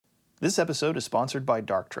This episode is sponsored by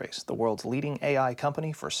Darktrace, the world's leading AI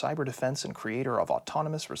company for cyber defense and creator of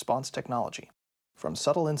autonomous response technology. From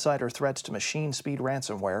subtle insider threats to machine-speed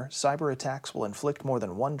ransomware, cyber attacks will inflict more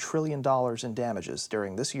than $1 trillion in damages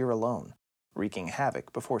during this year alone, wreaking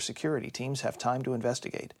havoc before security teams have time to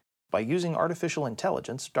investigate. By using artificial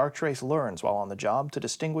intelligence, Darktrace learns while on the job to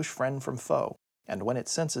distinguish friend from foe, and when it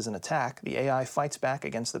senses an attack, the AI fights back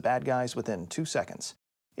against the bad guys within 2 seconds.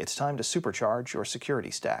 It's time to supercharge your security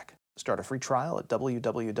stack. Start a free trial at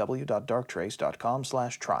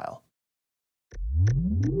www.darktrace.com/trial.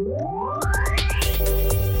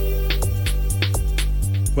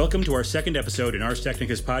 Welcome to our second episode in Ars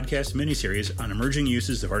Technicast podcast miniseries on emerging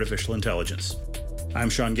uses of artificial intelligence. I'm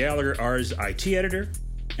Sean Gallagher, Ars IT editor,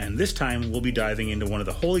 and this time we'll be diving into one of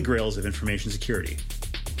the holy grails of information security,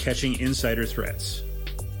 catching insider threats.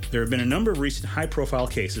 There have been a number of recent high-profile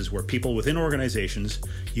cases where people within organizations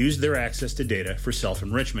used their access to data for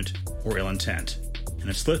self-enrichment or ill intent, and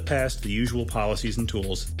have slipped past the usual policies and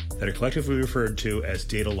tools that are collectively referred to as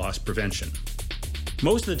data loss prevention.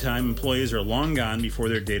 Most of the time, employees are long gone before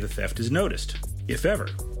their data theft is noticed, if ever,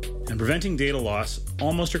 and preventing data loss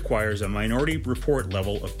almost requires a minority report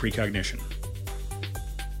level of precognition.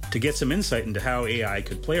 To get some insight into how AI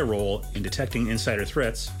could play a role in detecting insider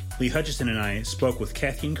threats, Lee Hutchison and I spoke with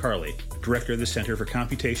Kathleen Carley, director of the Center for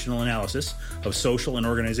Computational Analysis of Social and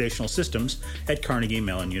Organizational Systems at Carnegie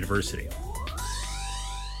Mellon University.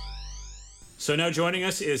 So now joining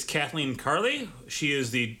us is Kathleen Carley. She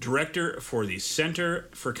is the director for the Center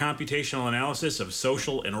for Computational Analysis of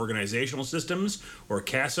Social and Organizational Systems, or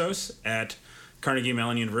CASOS, at Carnegie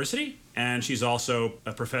Mellon University, and she's also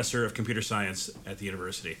a professor of computer science at the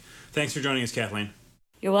university. Thanks for joining us, Kathleen.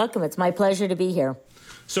 You're welcome. It's my pleasure to be here.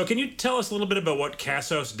 So can you tell us a little bit about what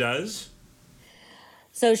CASOS does?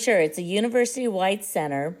 So sure, it's a university-wide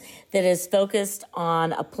center that is focused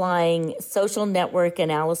on applying social network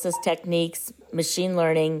analysis techniques, machine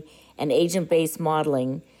learning, and agent-based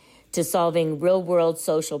modeling to solving real-world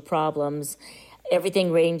social problems,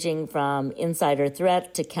 everything ranging from insider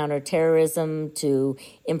threat to counterterrorism to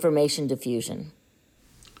information diffusion.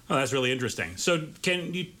 Oh, that's really interesting. So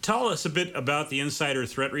can you tell us a bit about the insider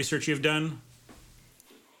threat research you've done?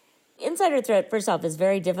 Insider threat, first off, is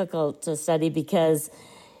very difficult to study because,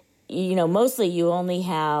 mostly you only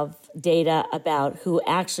have data about who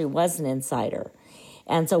actually was an insider.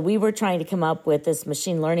 And so we were trying to come up with this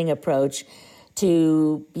machine learning approach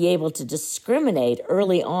to be able to discriminate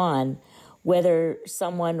early on whether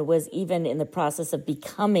someone was even in the process of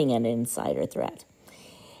becoming an insider threat.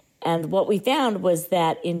 And what we found was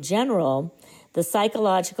that, in general, the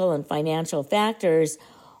psychological and financial factors,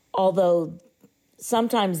 although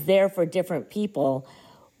sometimes there for different people,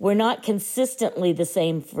 were not consistently the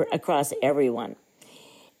same across everyone.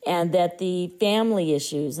 And that the family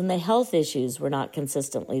issues and the health issues were not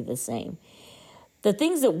consistently the same. The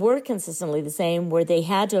things that were consistently the same were they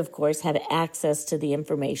had to, of course, have access to the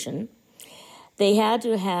information. They had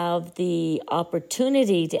to have the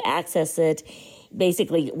opportunity to access it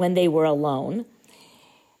basically when they were alone.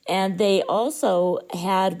 And they also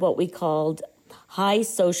had what we called high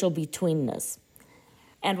social betweenness.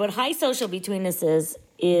 And what high social betweenness is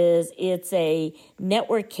it's a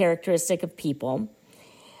network characteristic of people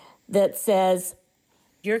that says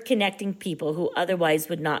you're connecting people who otherwise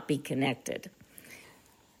would not be connected.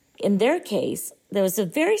 In their case, it was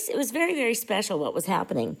very, very special what was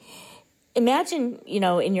happening. Imagine,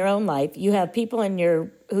 in your own life, you have people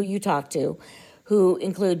who you talk to who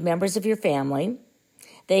include members of your family.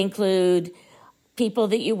 They include people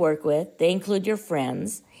that you work with. They include your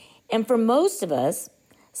friends. And for most of us,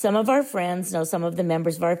 some of our friends know some of the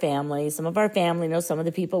members of our family. Some of our family know some of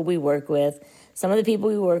the people we work with. Some of the people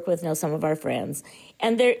we work with know some of our friends.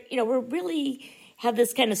 And we really have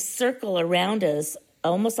this kind of circle around us,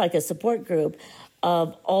 almost like a support group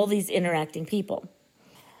of all these interacting people.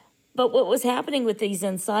 But what was happening with these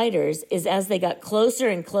insiders is as they got closer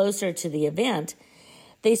and closer to the event,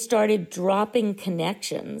 they started dropping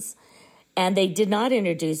connections. And they did not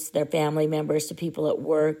introduce their family members to people at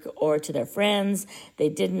work or to their friends. They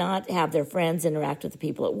did not have their friends interact with the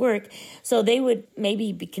people at work. So they would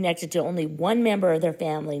maybe be connected to only one member of their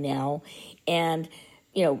family now and,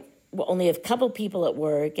 only a couple people at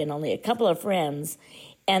work and only a couple of friends.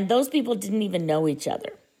 And those people didn't even know each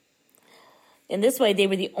other. In this way, they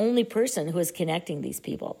were the only person who was connecting these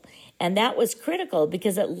people. And that was critical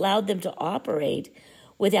because it allowed them to operate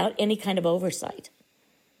without any kind of oversight.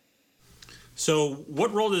 So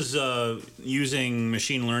what role does using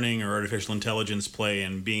machine learning or artificial intelligence play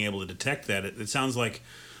in being able to detect that? It sounds like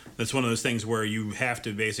that's one of those things where you have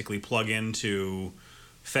to basically plug into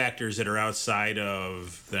factors that are outside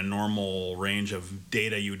of the normal range of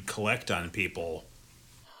data you'd collect on people?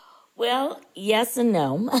 Well, yes and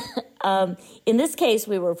no. In this case,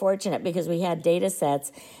 we were fortunate because we had data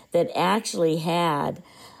sets that actually had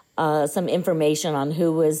some information on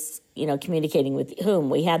who was, communicating with whom.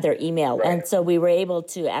 We had their email. Right. And so we were able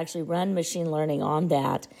to actually run machine learning on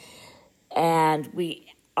that. And we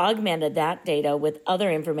augmented that data with other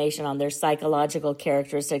information on their psychological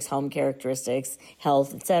characteristics, home characteristics,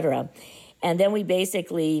 health, etc. And then we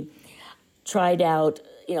basically tried out,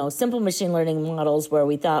 simple machine learning models where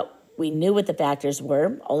we thought we knew what the factors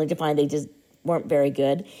were, only to find they just weren't very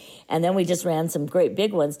good. And then we just ran some great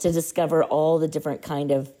big ones to discover all the different kind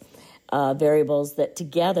of variables that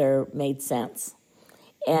together made sense.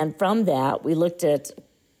 And from that, we looked at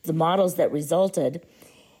the models that resulted,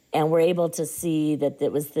 and we're able to see that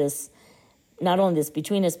it was this, not only this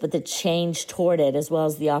between us, but the change toward it, as well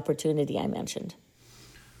as the opportunity I mentioned.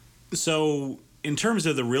 So in terms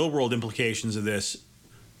of the real-world implications of this,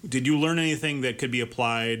 did you learn anything that could be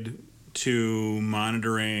applied to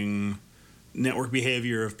monitoring network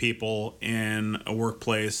behavior of people in a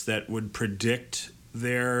workplace that would predict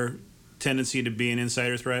their tendency to be an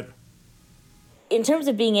insider threat? In terms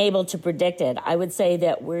of being able to predict it, I would say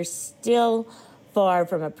that we're still far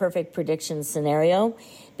from a perfect prediction scenario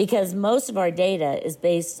because most of our data is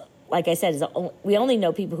based, like I said, we only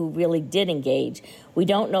know people who really did engage. We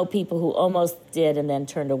don't know people who almost did and then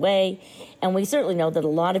turned away. And we certainly know that a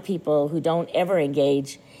lot of people who don't ever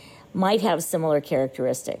engage might have similar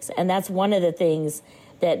characteristics. And that's one of the things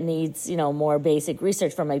that needs, more basic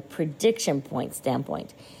research from a prediction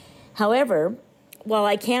standpoint. However, while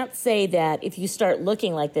I can't say that if you start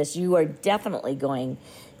looking like this, you are definitely going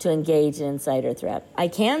to engage in insider threat, I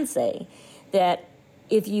can say that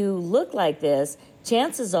if you look like this,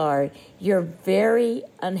 chances are you're very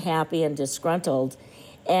unhappy and disgruntled,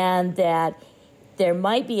 and that there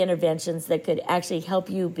might be interventions that could actually help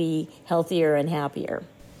you be healthier and happier.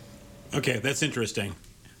 Okay, that's interesting.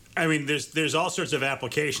 I mean, there's all sorts of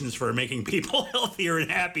applications for making people healthier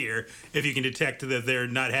and happier if you can detect that they're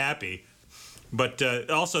not happy. But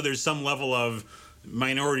also there's some level of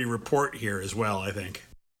minority report here as well, I think.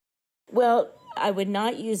 Well, I would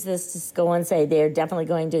not use this to go and say they're definitely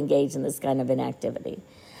going to engage in this kind of an activity.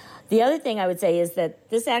 The other thing I would say is that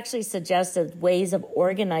this actually suggested ways of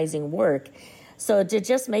organizing work so to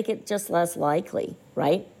just make it just less likely,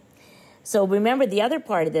 right? So remember, the other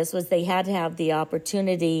part of this was they had to have the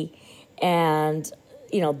opportunity and,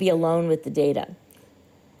 be alone with the data.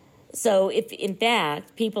 So if, in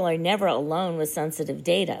fact, people are never alone with sensitive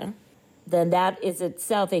data, then that is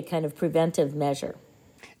itself a kind of preventive measure.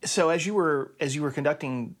 So as you were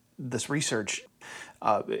conducting this research,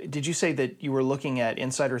 did you say that you were looking at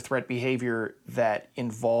insider threat behavior that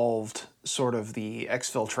involved sort of the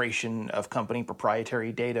exfiltration of company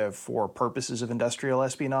proprietary data for purposes of industrial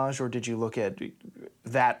espionage, or did you look at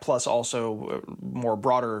that plus also more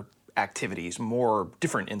broader activities, more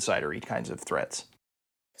different insider-y kinds of threats?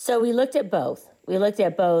 So we looked at both. We looked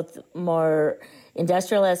at both more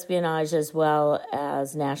industrial espionage as well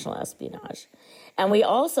as national espionage. And we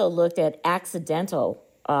also looked at accidental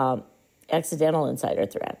insider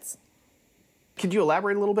threats. Could you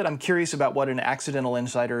elaborate a little bit? I'm curious about what an accidental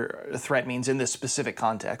insider threat means in this specific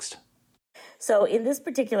context. So in this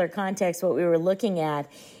particular context, what we were looking at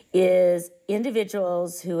is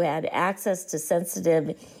individuals who had access to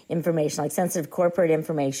sensitive information, like sensitive corporate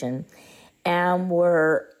information, and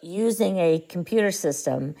were using a computer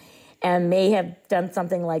system and may have done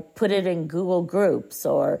something like put it in Google Groups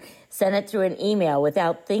or sent it through an email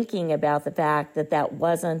without thinking about the fact that that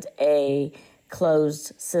wasn't a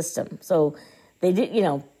closed system. So they did,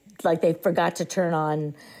 like they forgot to turn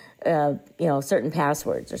on, certain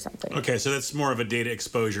passwords or something. Okay, so that's more of a data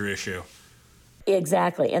exposure issue.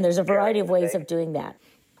 Exactly, and there's a variety of ways of doing that.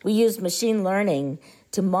 We use machine learning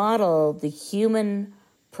to model the human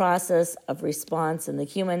process of response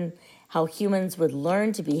and how humans would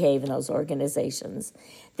learn to behave in those organizations,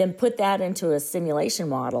 then put that into a simulation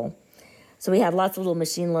model. So we have lots of little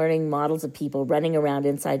machine learning models of people running around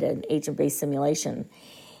inside an agent-based simulation.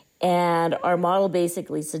 And our model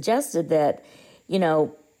basically suggested that,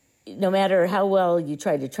 no matter how well you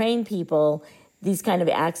try to train people, these kind of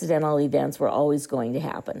accidental events were always going to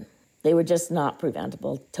happen. They were just not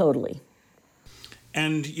preventable totally.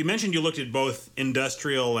 And you mentioned you looked at both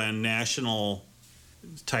industrial and national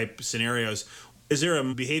type scenarios. Is there a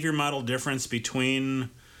behavior model difference between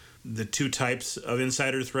the two types of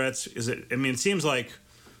insider threats? It seems like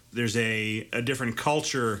there's a different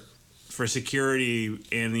culture for security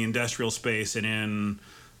in the industrial space and in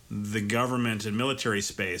the government and military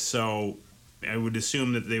space. So I would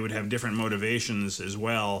assume that they would have different motivations as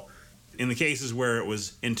well in the cases where it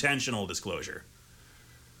was intentional disclosure.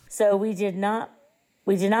 So we did not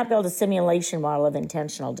build a simulation model of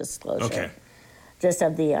intentional disclosure. Okay. Just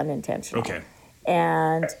of the unintentional. Okay.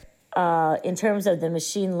 And in terms of the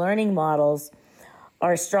machine learning models,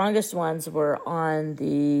 our strongest ones were on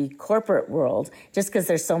the corporate world, just because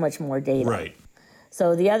there's so much more data. Right.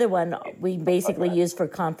 So the other one we basically used for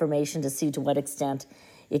confirmation to see to what extent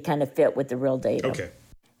it kind of fit with the real data. Okay.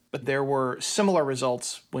 But there were similar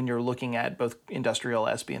results when you're looking at both industrial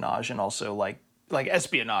espionage and also like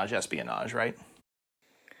espionage, right?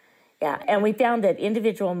 Yeah, and we found that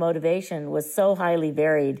individual motivation was so highly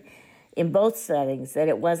varied in both settings that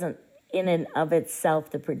it wasn't in and of itself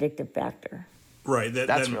the predictive factor. Right.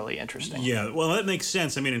 That's really interesting. Yeah, well, that makes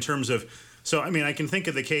sense. I mean, in terms of, I can think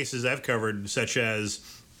of the cases I've covered, such as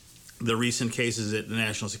the recent cases at the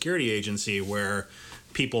National Security Agency where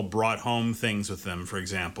people brought home things with them, for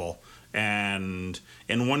example. And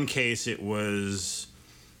in one case, it was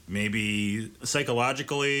maybe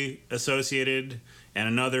psychologically associated, and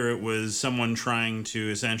another, it was someone trying to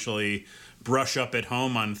essentially brush up at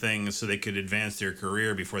home on things so they could advance their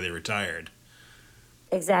career before they retired.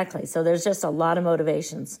 Exactly. So there's just a lot of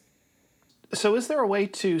motivations. So is there a way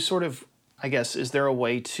to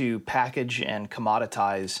package and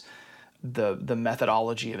commoditize the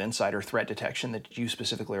methodology of insider threat detection that you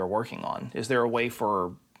specifically are working on? Is there a way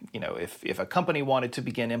for, if a company wanted to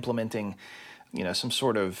begin implementing, some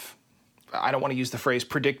sort of, I don't want to use the phrase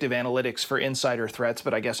predictive analytics for insider threats,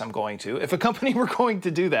 but I guess I'm going to. If a company were going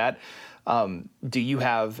to do that, do you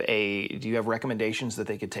have recommendations that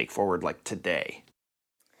they could take forward like today?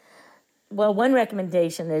 Well, one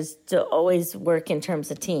recommendation is to always work in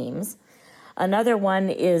terms of teams. Another one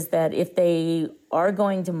is that if they are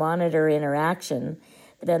going to monitor interaction,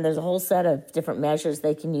 then there's a whole set of different measures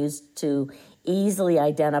they can use to easily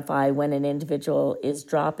identify when an individual is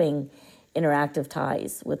dropping interactive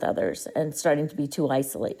ties with others and starting to be too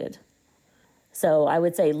isolated. So I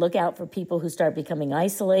would say look out for people who start becoming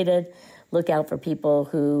isolated, look out for people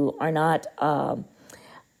who are not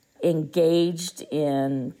engaged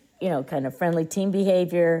in kind of friendly team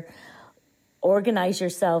behavior. Organize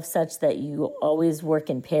yourself such that you always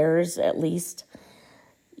work in pairs at least.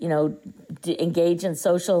 Engage in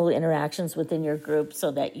social interactions within your group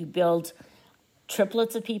so that you build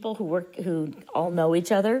triplets of people who all know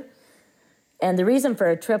each other. And the reason for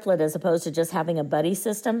a triplet as opposed to just having a buddy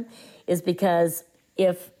system is because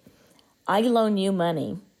if I loan you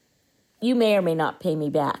money, you may or may not pay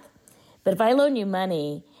me back. But if I loan you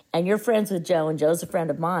money and you're friends with Joe and Joe's a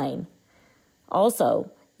friend of mine,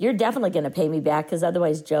 also, you're definitely going to pay me back because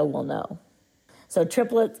otherwise Joe will know. So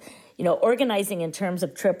triplets, organizing in terms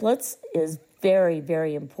of triplets is very,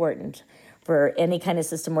 very important for any kind of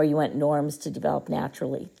system where you want norms to develop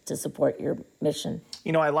naturally to support your mission.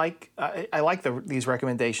 I like these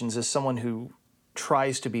recommendations as someone who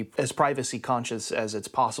tries to be as privacy conscious as it's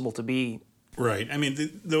possible to be. Right. I mean,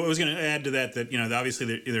 I was going to add to that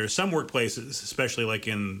obviously there are some workplaces, especially like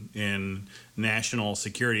in national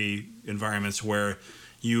security environments, where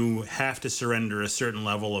you have to surrender a certain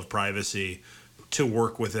level of privacy to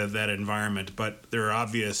work with that environment. But there are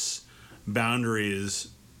obvious boundaries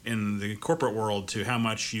in the corporate world to how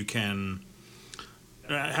much you can,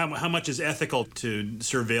 how much is ethical to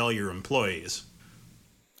surveil your employees.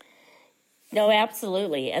 No,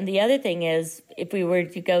 absolutely. And the other thing is, if we were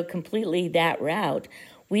to go completely that route,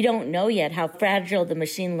 we don't know yet how fragile the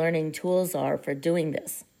machine learning tools are for doing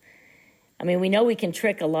this. I mean, we know we can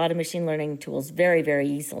trick a lot of machine learning tools very, very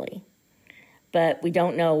easily. But we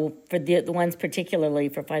don't know for the ones particularly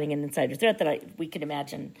for finding an insider threat that we could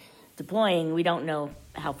imagine deploying, we don't know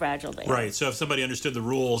how fragile they are. Right. So if somebody understood the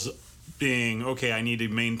rules being, okay, I need to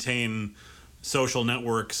maintain social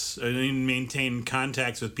networks, I need to maintain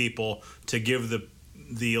contacts with people to give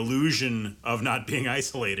the illusion of not being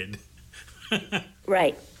isolated.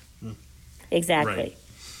 Right. Exactly.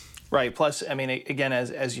 Right. Plus, I mean, again,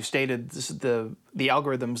 as you stated, the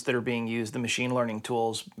algorithms that are being used, the machine learning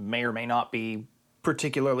tools may or may not be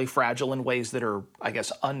particularly fragile in ways that are, I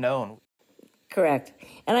guess, unknown. Correct.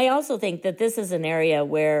 And I also think that this is an area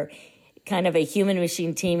where kind of a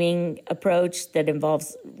human-machine teaming approach that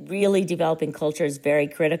involves really developing culture is very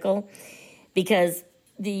critical, because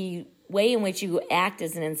the way in which you act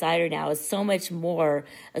as an insider now is so much more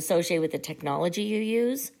associated with the technology you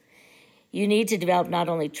use. You need to develop not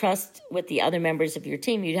only trust with the other members of your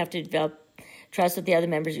team, you'd have to develop trust with the other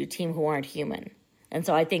members of your team who aren't human. And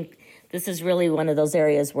so I think this is really one of those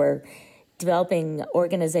areas where developing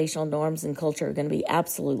organizational norms and culture are going to be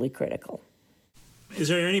absolutely critical. Is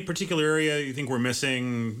there any particular area you think we're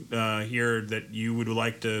missing here that you would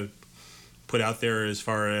like to put out there as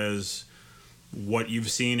far as what you've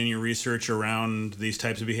seen in your research around these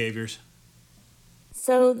types of behaviors?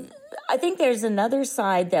 So I think there's another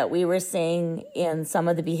side that we were seeing in some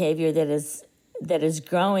of the behavior that is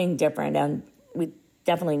growing different, and we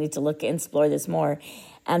definitely need to explore this more,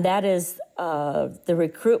 and that is the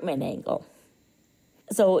recruitment angle.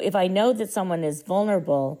 So if I know that someone is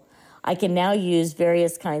vulnerable, I can now use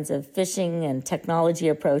various kinds of phishing and technology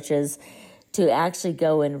approaches to actually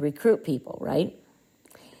go and recruit people, right?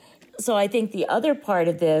 So I think the other part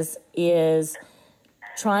of this is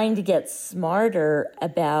trying to get smarter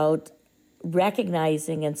about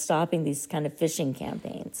recognizing and stopping these kind of phishing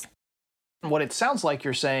campaigns. What it sounds like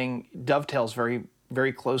you're saying dovetails very,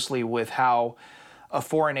 very closely with how a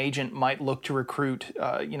foreign agent might look to recruit,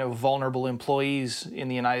 vulnerable employees in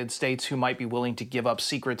the United States who might be willing to give up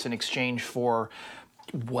secrets in exchange for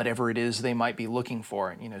whatever it is they might be looking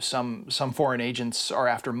for. Some foreign agents are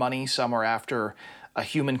after money, some are after a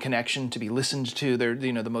human connection to be listened to.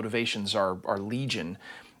 The motivations are legion.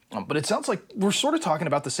 But it sounds like we're sort of talking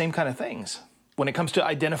about the same kind of things when it comes to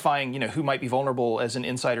identifying, who might be vulnerable as an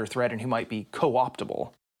insider threat and who might be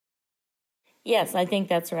co-optable. Yes, I think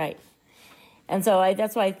that's right. And so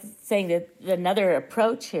that's why I'm saying that another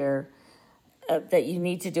approach here that you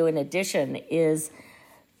need to do in addition is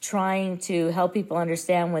trying to help people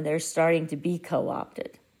understand when they're starting to be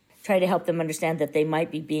co-opted. Try to help them understand that they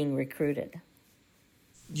might be being recruited.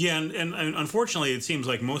 Yeah, and unfortunately, it seems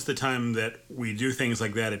like most of the time that we do things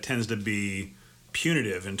like that, it tends to be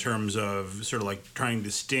punitive in terms of sort of like trying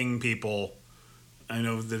to sting people. I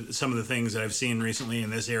know that some of the things that I've seen recently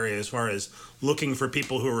in this area as far as looking for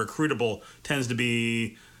people who are recruitable tends to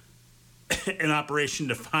be an operation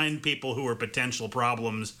to find people who are potential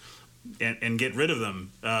problems and get rid of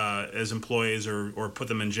them as employees or put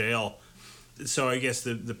them in jail. So I guess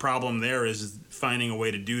the problem there is finding a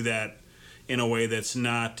way to do that in a way that's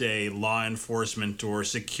not a law enforcement or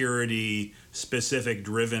security specific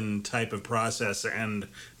driven type of process and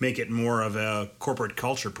make it more of a corporate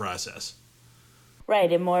culture process.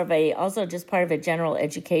 Right, and more of also just part of a general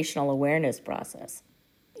educational awareness process.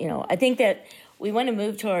 I think that we want to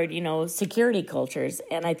move toward, security cultures,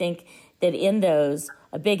 and I think that in those,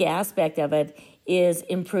 a big aspect of it is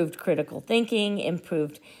improved critical thinking,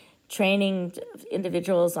 improved training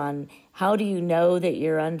individuals on how do you know that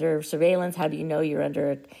you're under surveillance, how do you know you're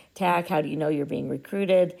under attack, how do you know you're being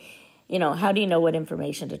recruited, how do you know what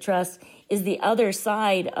information to trust, is the other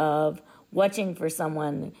side of watching for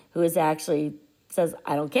someone who is actually says,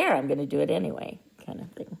 I don't care, I'm going to do it anyway, kind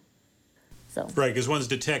of thing. So right, because one's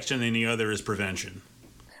detection and the other is prevention.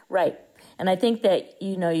 Right. And I think that,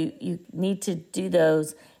 you need to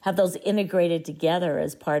have those integrated together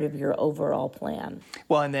as part of your overall plan.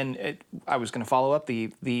 Well, and then I was going to follow up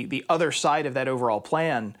the other side of that overall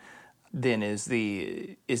plan then is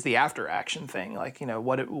the after action thing. Like,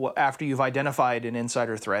 what after you've identified an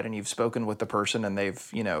insider threat and you've spoken with the person and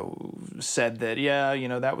they've, said that,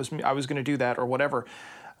 that was me, I was going to do that or whatever.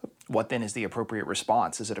 What then is the appropriate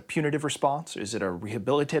response? Is it a punitive response? Is it a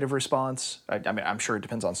rehabilitative response? I mean, I'm sure it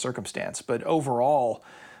depends on circumstance, but overall,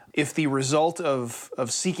 if the result of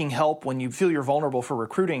seeking help when you feel you're vulnerable for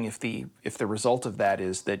recruiting, if the result of that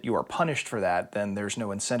is that you are punished for that, then there's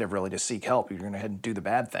no incentive really to seek help. You're going to head and do the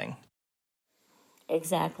bad thing.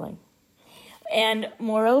 Exactly. And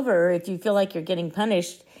moreover, if you feel like you're getting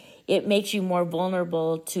punished, it makes you more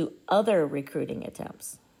vulnerable to other recruiting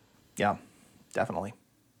attempts. Yeah, definitely.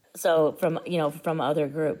 So from other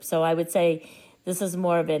groups. So I would say this is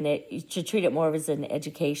more of you should treat it more as an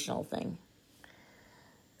educational thing.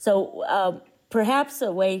 So perhaps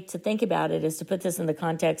a way to think about it is to put this in the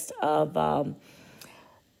context of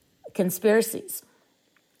conspiracies.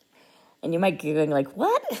 And you might be going like,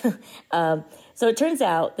 what? So it turns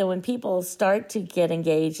out that when people start to get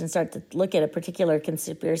engaged and start to look at a particular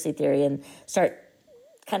conspiracy theory and start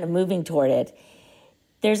kind of moving toward it,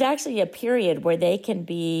 there's actually a period where they can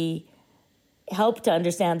be helped to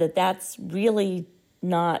understand that that's really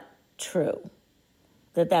not true,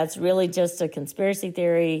 that that's really just a conspiracy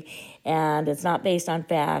theory and it's not based on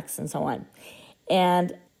facts and so on.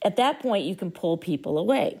 And at that point, you can pull people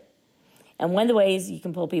away. And one of the ways you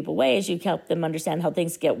can pull people away is you help them understand how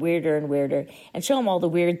things get weirder and weirder and show them all the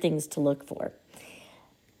weird things to look for.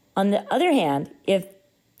 On the other hand, if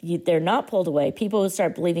they're not pulled away, people who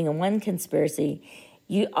start believing in one conspiracy,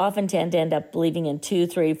 you often tend to end up believing in 2,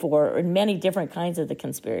 3, 4, or many different kinds of the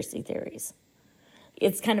conspiracy theories.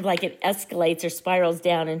 It's kind of like it escalates or spirals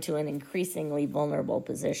down into an increasingly vulnerable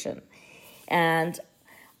position. And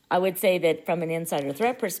I would say that from an insider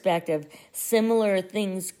threat perspective, similar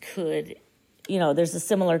things could, there's a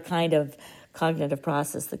similar kind of cognitive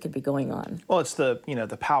process that could be going on. Well, it's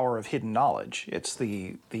the power of hidden knowledge. It's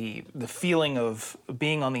the feeling of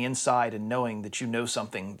being on the inside and knowing that you know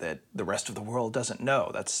something that the rest of the world doesn't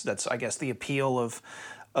know. That's I guess the appeal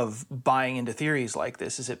of buying into theories like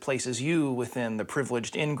this, is it places you within the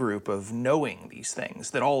privileged in-group of knowing these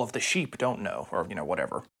things that all of the sheep don't know, or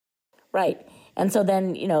whatever. Right. And so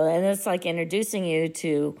then, and it's like introducing you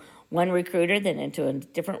to one recruiter, then into a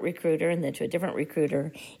different recruiter, and then to a different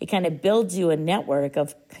recruiter. It kind of builds you a network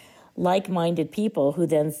of like-minded people who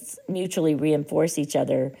then mutually reinforce each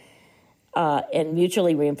other and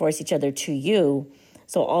mutually reinforce each other to you.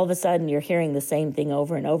 So all of a sudden, you're hearing the same thing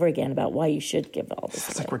over and over again about why you should give all this away.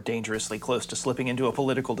 It's like we're dangerously close to slipping into a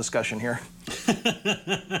political discussion here.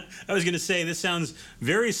 I was going to say, this sounds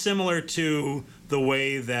very similar to the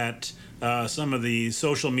way that some of the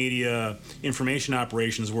social media information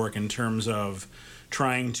operations work in terms of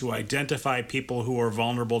trying to identify people who are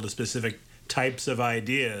vulnerable to specific types of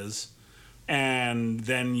ideas and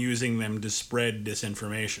then using them to spread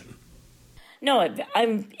disinformation. No,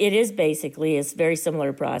 it is basically a very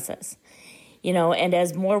similar process. And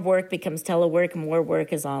as more work becomes telework, more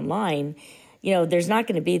work is online, there's not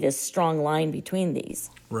going to be this strong line between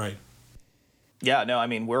these. Right. Yeah, no, I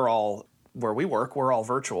mean, we're all, where we work, we're all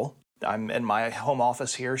virtual. I'm in my home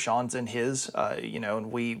office here, Sean's in his,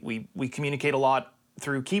 and we communicate a lot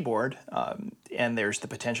through keyboard, and there's the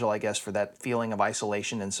potential, I guess, for that feeling of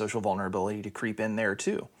isolation and social vulnerability to creep in there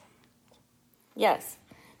too. Yes.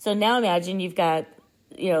 So now imagine you've got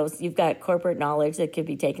corporate knowledge that could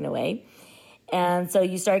be taken away. And so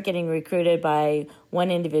you start getting recruited by one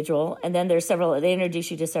individual, and then they introduce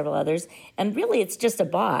you to several others. And really, it's just a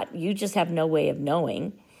bot. You just have no way of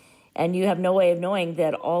knowing. And you have no way of knowing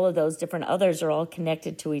that all of those different others are all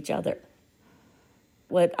connected to each other.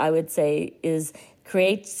 What I would say is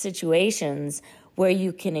create situations where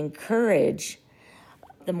you can encourage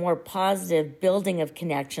the more positive building of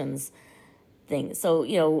connections things.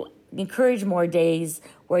 So, encourage more days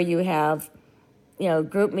where you have,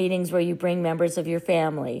 group meetings where you bring members of your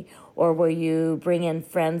family, or where you bring in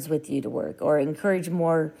friends with you to work, or encourage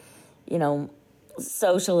more,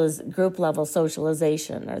 group level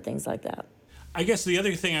socialization or things like that. I guess the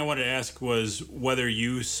other thing I wanted to ask was whether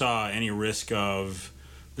you saw any risk of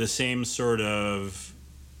the same sort of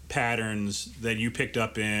patterns that you picked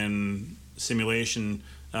up in simulation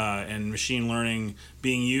and machine learning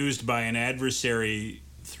being used by an adversary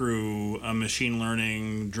through a machine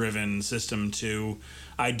learning driven system to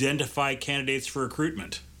identify candidates for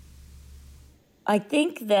recruitment. I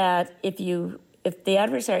think that if the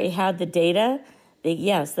adversary had the data,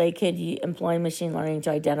 yes, they could employ machine learning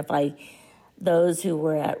to identify those who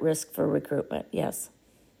were at risk for recruitment, yes.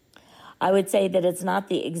 I would say that it's not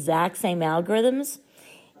the exact same algorithms,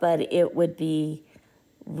 but it would be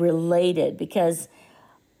related, because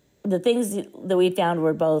the things that we found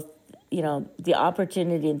were both, the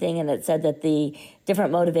opportunity and thing, and it said that the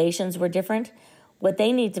different motivations were different. What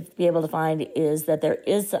they need to be able to find is that there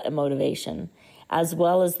is a motivation, as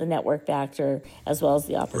well as the network factor, as well as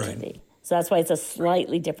the opportunity. Right. So that's why it's a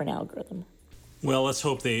slightly different algorithm. Well, let's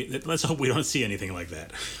hope we don't see anything like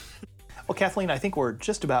that. Well, Kathleen, I think we're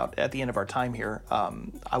just about at the end of our time here.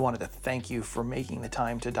 I wanted to thank you for making the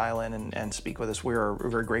time to dial in and speak with us. We're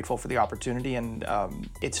very grateful for the opportunity, and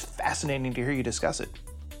it's fascinating to hear you discuss it.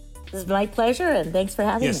 This is my pleasure, and thanks for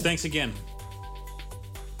having me. Yes, thanks again.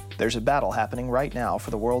 There's a battle happening right now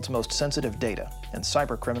for the world's most sensitive data, and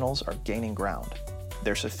cyber criminals are gaining ground.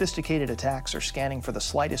 Their sophisticated attacks are scanning for the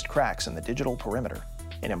slightest cracks in the digital perimeter.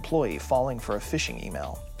 An employee falling for a phishing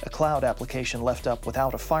email, a cloud application left up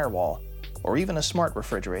without a firewall, or even a smart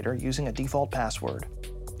refrigerator using a default password.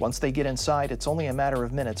 Once they get inside, it's only a matter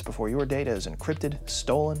of minutes before your data is encrypted,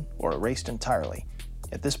 stolen, or erased entirely.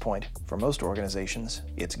 At this point, for most organizations,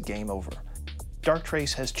 it's game over.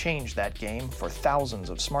 Darktrace has changed that game for thousands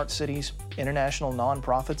of smart cities, international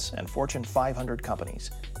nonprofits, and Fortune 500 companies.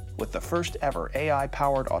 With the first ever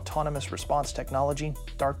AI-powered autonomous response technology,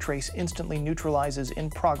 Darktrace instantly neutralizes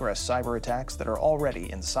in-progress cyber attacks that are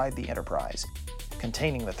already inside the enterprise,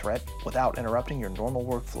 containing the threat without interrupting your normal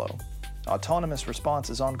workflow. Autonomous response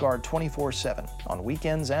is on guard 24/7, on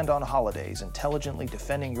weekends and on holidays, intelligently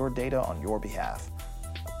defending your data on your behalf.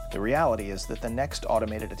 The reality is that the next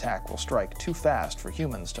automated attack will strike too fast for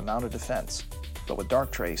humans to mount a defense. But with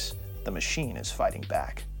Darktrace, the machine is fighting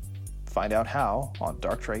back. Find out how on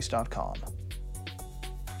darktrace.com.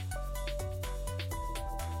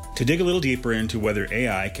 To dig a little deeper into whether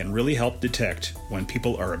AI can really help detect when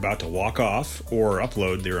people are about to walk off or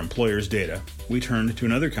upload their employer's data, we turned to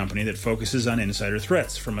another company that focuses on insider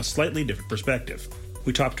threats from a slightly different perspective.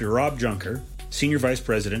 We talked to Rob Junker, Senior Vice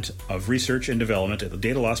President of Research and Development at the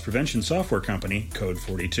data loss prevention software company Code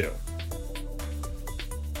 42.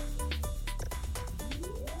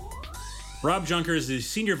 Rob Junker is the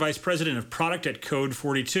Senior Vice President of Product at Code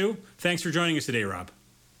 42. Thanks for joining us today, Rob.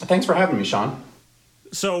 Thanks for having me, Sean.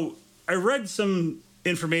 So I read some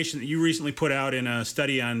information that you recently put out in a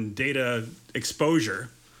study on data exposure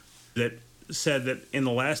that said that in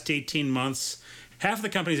the last 18 months, half of the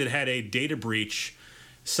companies that had a data breach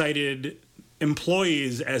cited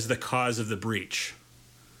employees as the cause of the breach.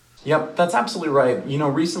 Yep, that's absolutely right.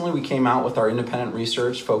 Recently we came out with our independent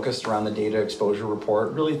research focused around the data exposure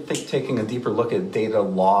report, really taking a deeper look at data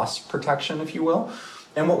loss protection, if you will.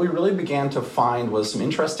 And what we really began to find was some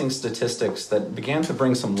interesting statistics that began to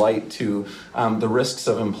bring some light to the risks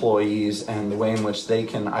of employees and the way in which they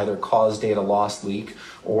can either cause data loss, leak,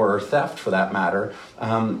 or theft for that matter,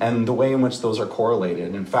 and the way in which those are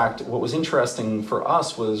correlated. In fact, what was interesting for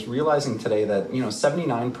us was realizing today that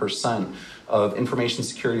 79% of information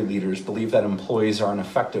security leaders believe that employees are an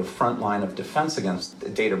effective front line of defense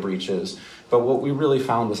against data breaches. But what we really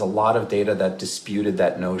found was a lot of data that disputed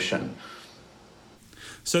that notion.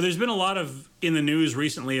 So there's been a lot in the news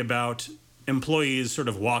recently about employees sort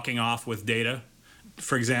of walking off with data.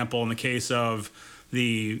 For example, in the case of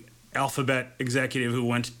the Alphabet executive who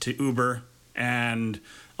went to Uber, and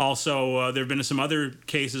also there have been some other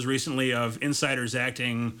cases recently of insiders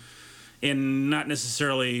acting in not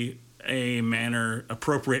necessarily a manner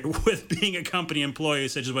appropriate with being a company employee,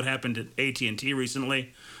 such as what happened at AT&T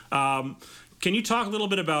recently. Can you talk a little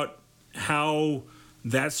bit about how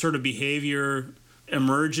that sort of behavior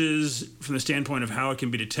emerges from the standpoint of how it can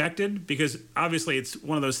be detected? Because obviously it's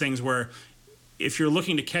one of those things where if you're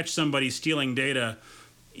looking to catch somebody stealing data,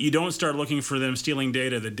 you don't start looking for them stealing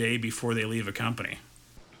data the day before they leave a company.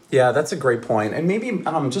 Yeah, that's a great point. And maybe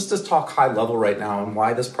just to talk high level right now and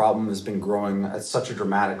why this problem has been growing at such a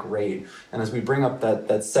dramatic rate. And as we bring up that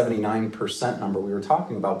 79% number we were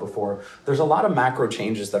talking about before, there's a lot of macro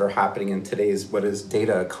changes that are happening in today's what is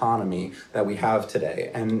data economy that we have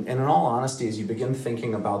today. And in all honesty, as you begin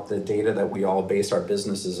thinking about the data that we all base our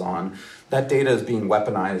businesses on, that data is being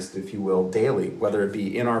weaponized, if you will, daily, whether it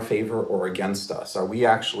be in our favor or against us. Are we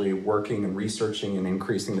actually working and researching and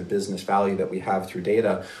increasing the business value that we have through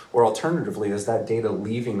data? Or alternatively, is that data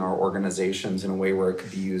leaving our organizations in a way where it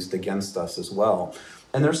could be used against us as well?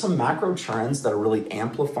 And there's some macro trends that are really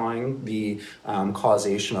amplifying the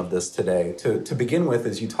causation of this today. To begin with,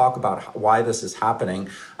 as you talk about why this is happening,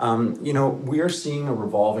 we are seeing a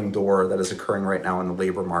revolving door that is occurring right now in the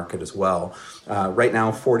labor market as well. Right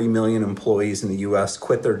now, 40 million employees in the U.S.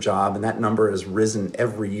 quit their job, and that number has risen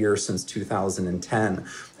every year since 2010.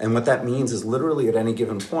 And what that means is literally at any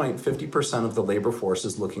given point, 50% of the labor force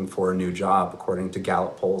is looking for a new job, according to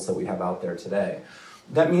Gallup polls that we have out there today.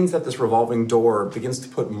 That means that this revolving door begins to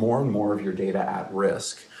put more and more of your data at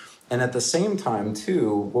risk. And at the same time,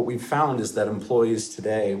 too, what we've found is that employees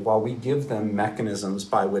today, while we give them mechanisms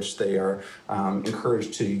by which they are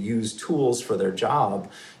encouraged to use tools for their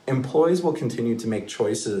job, employees will continue to make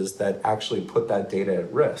choices that actually put that data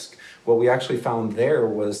at risk. What we actually found there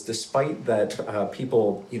was, despite that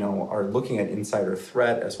people, are looking at insider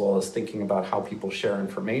threat as well as thinking about how people share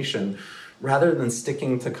information, rather than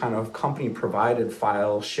sticking to kind of company-provided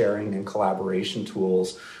file sharing and collaboration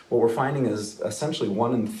tools, what we're finding is essentially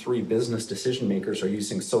 1 in 3 business decision makers are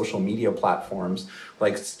using social media platforms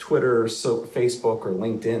like Twitter, Facebook, or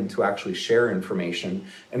LinkedIn to actually share information,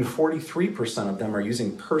 and 43% of them are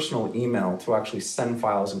using personal email to actually send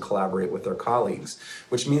files and collaborate with their colleagues,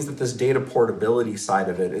 which means that this data portability side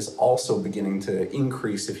of it is also beginning to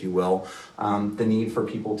increase, if you will, the need for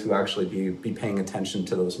people to actually be paying attention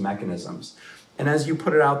to those mechanisms. And as you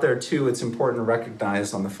put it out there too, it's important to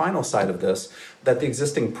recognize on the final side of this that the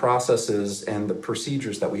existing processes and the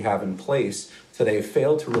procedures that we have in place today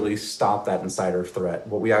fail to really stop that insider threat.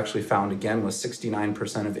 What we actually found again was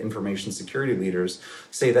 69% of information security leaders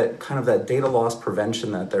say that kind of that data loss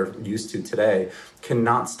prevention that they're used to today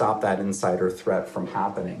cannot stop that insider threat from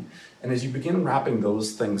happening. And as you begin wrapping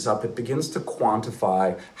those things up, it begins to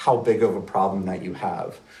quantify how big of a problem that you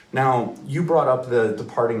have. Now, you brought up the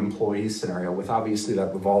departing employees scenario with obviously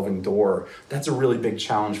that revolving door. That's a really big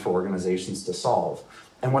challenge for organizations to solve.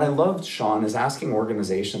 And what I loved, Sean, is asking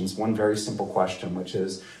organizations one very simple question, which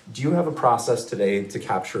is, do you have a process today to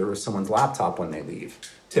capture someone's laptop when they leave?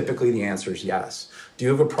 Typically, the answer is yes. Do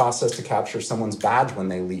you have a process to capture someone's badge when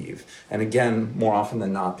they leave? And again, more often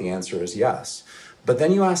than not, the answer is yes. But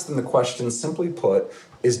then you ask them the question, simply put,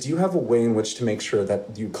 is do you have a way in which to make sure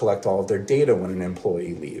that you collect all of their data when an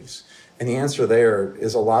employee leaves? And the answer there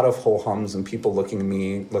is a lot of ho-hums and people looking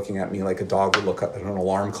at me like a dog would look at an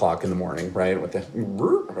alarm clock in the morning, right? With the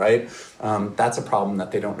right? That's a problem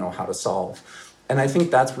that they don't know how to solve. And I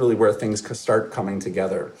think that's really where things start coming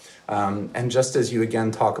together. And just as you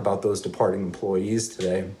again talk about those departing employees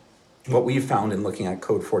today, what we found in looking at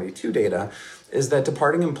Code 42 data is that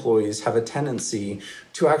departing employees have a tendency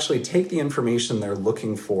to actually take the information they're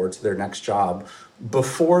looking for to their next job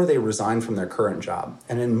before they resign from their current job.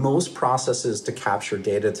 And in most processes to capture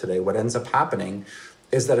data today, what ends up happening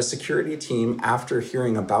is that a security team, after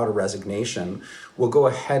hearing about a resignation, will go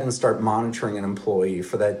ahead and start monitoring an employee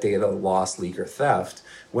for that data loss, leak, or theft,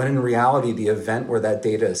 when in reality, the event where that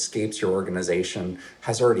data escapes your organization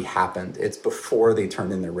has already happened. It's before they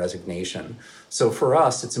turn in their resignation. So for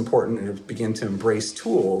us, it's important to begin to embrace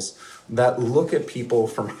tools that look at people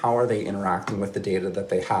from how are they interacting with the data that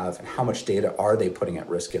they have and how much data are they putting at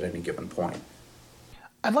risk at any given point.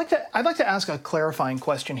 I'd like to ask a clarifying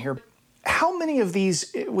question here. How many of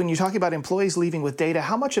these, when you talk about employees leaving with data,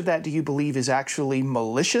 how much of that do you believe is actually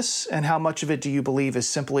malicious, and how much of it do you believe is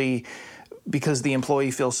simply because the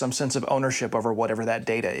employee feels some sense of ownership over whatever that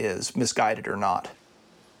data is, misguided or not?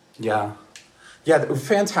 Yeah,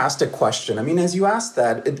 fantastic question. I mean, as you asked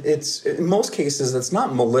that, it's in most cases, it's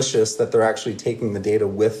not malicious that they're actually taking the data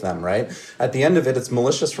with them, right? At the end of it, it's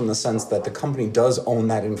malicious from the sense that the company does own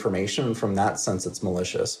that information, and from that sense, it's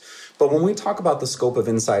malicious. But when we talk about the scope of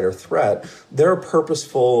insider threat, there are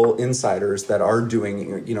purposeful insiders that are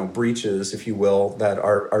doing, breaches, if you will, that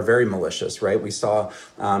are very malicious, right? We saw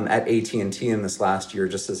at AT&T in this last year,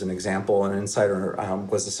 just as an example, an insider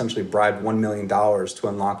was essentially bribed $1 million to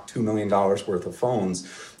unlock $2 million worth of phones,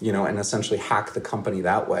 and essentially hack the company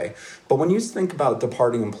that way. But when you think about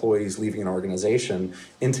departing employees leaving an organization,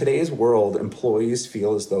 in today's world, employees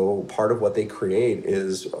feel as though part of what they create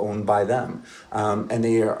is owned by them. And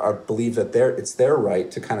they believe that it's their right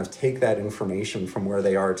to kind of take that information from where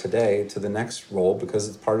they are today to the next role, because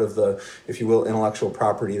it's part of the, if you will, intellectual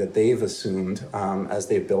property that they've assumed as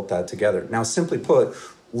they've built that together. Now, simply put,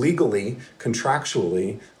 legally,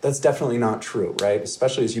 contractually, that's definitely not true, right?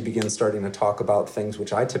 Especially as you begin starting to talk about things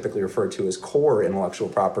which I typically refer to as core intellectual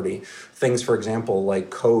property. Things, for example, like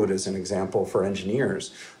code as an example for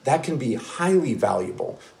engineers, that can be highly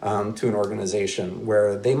valuable to an organization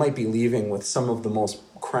where they might be leaving with some of the most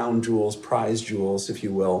crown jewels, prize jewels, if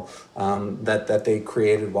you will, that they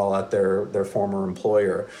created while at their former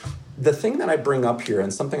employer. The thing that I bring up here,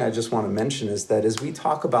 and something I just want to mention, is that as we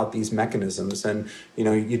talk about these mechanisms, and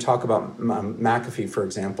you talk about McAfee, for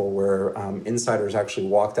example, where insiders actually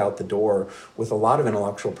walked out the door with a lot of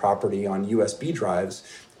intellectual property on USB drives,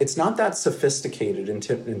 it's not that sophisticated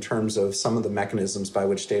in terms of some of the mechanisms by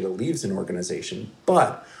which data leaves an organization.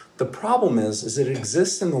 But the problem is it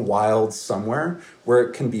exists in the wild somewhere where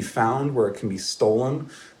it can be found, where it can be stolen,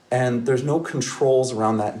 and there's no controls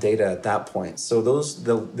around that data at that point. So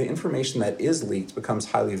the information that is leaked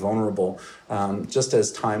becomes highly vulnerable just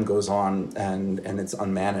as time goes on and it's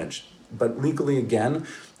unmanaged. But legally, again,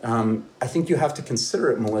 I think you have to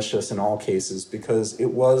consider it malicious in all cases, because it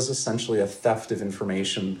was essentially a theft of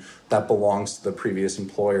information that belongs to the previous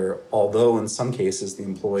employer, although in some cases the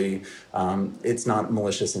employee, it's not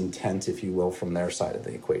malicious intent, if you will, from their side of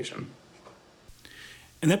the equation.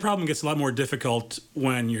 And that problem gets a lot more difficult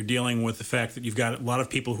when you're dealing with the fact that you've got a lot of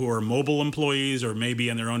people who are mobile employees, or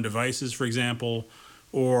maybe on their own devices, for example,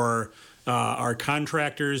 or are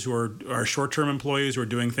contractors who are short-term employees who are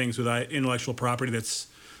doing things with intellectual property that's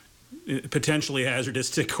potentially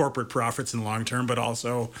hazardous to corporate profits in the long term, but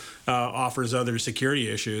also offers other security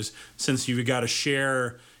issues, since you've got to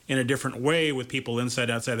share in a different way with people inside,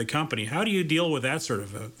 outside the company. How do you deal with that sort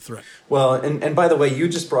of a threat? Well, and by the way, you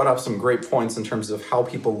just brought up some great points in terms of how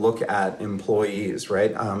people look at employees,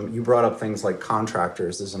 right? You brought up things like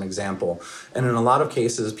contractors as an example. And in a lot of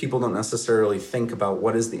cases, people don't necessarily think about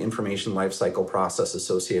what is the information lifecycle process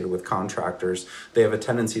associated with contractors. They have a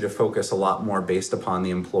tendency to focus a lot more based upon the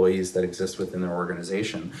employees that exist within their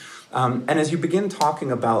organization. And as you begin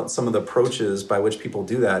talking about some of the approaches by which people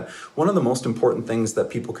do that, one of the most important things that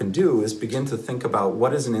people can do is begin to think about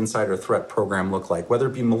what does an insider threat program look like, whether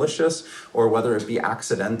it be malicious or whether it be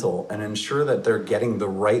accidental, and ensure that they're getting the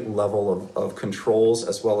right level of controls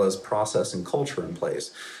as well as process and culture in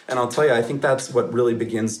place. And I'll tell you, I think that's what really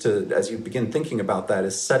begins to, as you begin thinking about that,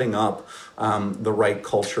 is setting up the right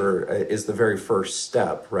culture is the very first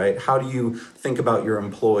step, right? How do you think about your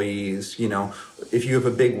employees? If you have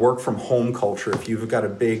a big work from home culture, if you've got a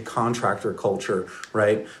big contractor culture,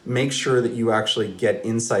 right? Make sure that you actually get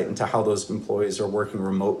insight into how those employees are working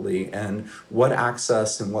remotely and what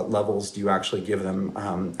access and what levels do you actually give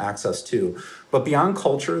them access to. But beyond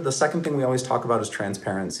culture, the second thing we always talk about is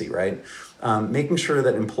transparency, right? Making sure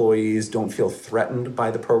that employees don't feel threatened by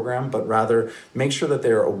the program, but rather make sure that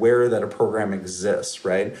they're aware that a program exists,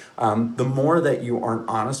 right? The more that you aren't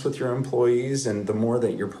honest with your employees and the more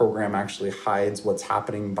that your program actually hides what's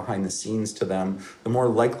happening behind the scenes to them, the more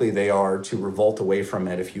likely they are to revolt away from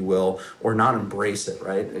it, if you will, or not embrace it,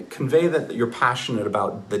 right? Convey that you're passionate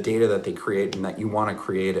about the data that they create and that you want to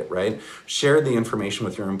create it, right? Share the information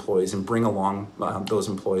with your employees and bring along those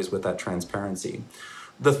employees with that transparency.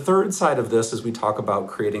 The third side of this, as we talk about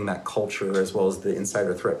creating that culture as well as the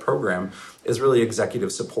insider threat program, is really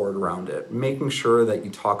executive support around it. Making sure that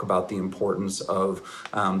you talk about the importance of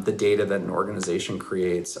the data that an organization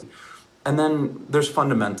creates. And then there's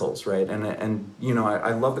fundamentals, right? And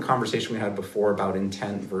I love the conversation we had before about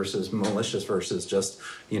intent versus malicious versus just,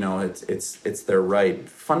 it's their right.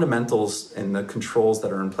 Fundamentals and the controls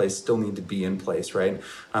that are in place still need to be in place, right?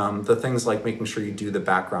 The things like making sure you do the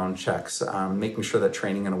background checks, making sure that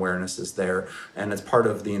training and awareness is there. And it's part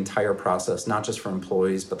of the entire process, not just for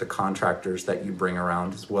employees, but the contractors that you bring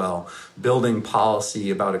around as well. Building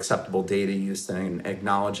policy about acceptable data use and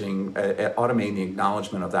automating the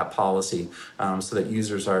acknowledgement of that policy. So that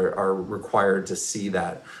users are required to see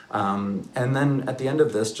that. And then at the end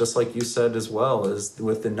of this, just like you said as well, is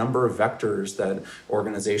with the number of vectors that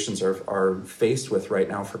organizations are faced with right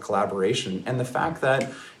now for collaboration, and the fact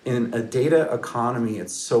that in a data economy,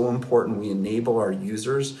 it's so important we enable our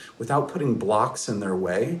users without putting blocks in their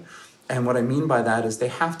way. And what I mean by that is they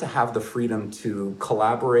have to have the freedom to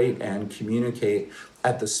collaborate and communicate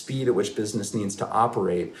at the speed at which business needs to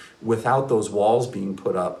operate without those walls being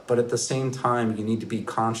put up. But at the same time, you need to be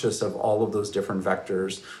conscious of all of those different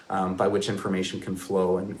vectors by which information can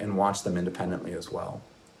flow and watch them independently as well.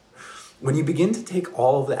 When you begin to take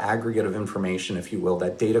all of the aggregate of information, if you will,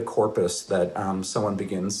 that data corpus that someone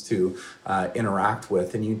begins to interact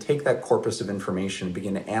with, and you take that corpus of information and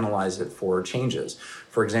begin to analyze it for changes.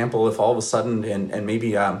 For example, if all of a sudden, and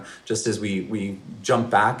maybe just as we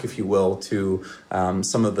jump back, if you will, to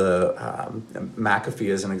some of the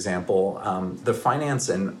McAfee as an example, the finance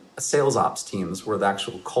and sales ops teams were the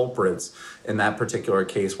actual culprits in that particular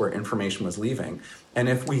case where information was leaving. And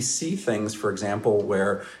if we see things, for example,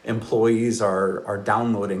 where employees are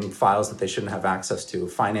downloading files that they shouldn't have access to,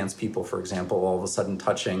 finance people, for example, all of a sudden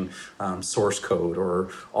touching source code, or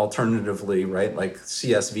alternatively, right, like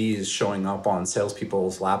CSVs showing up on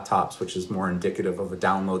salespeople's laptops, which is more indicative of a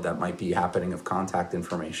download that might be happening of contact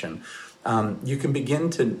information. You can begin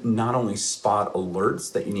to not only spot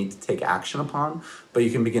alerts that you need to take action upon, but you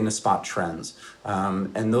can begin to spot trends.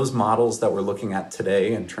 And those models that we're looking at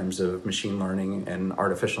today in terms of machine learning and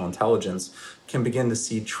artificial intelligence can begin to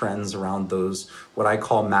see trends around those, what I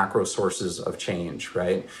call macro sources of change,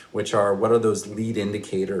 right? Which are, what are those lead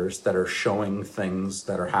indicators that are showing things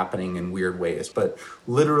that are happening in weird ways? But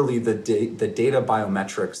literally the data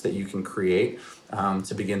biometrics that you can create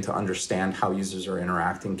to begin to understand how users are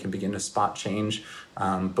interacting can begin to spot change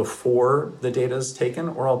before the data is taken,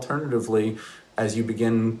 or alternatively, as you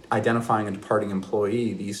begin identifying a departing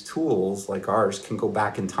employee, these tools like ours can go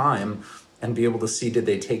back in time and be able to see, did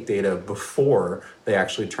they take data before they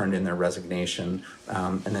actually turned in their resignation,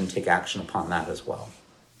 and then take action upon that as well.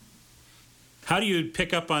 How do you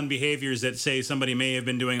pick up on behaviors that, say, somebody may have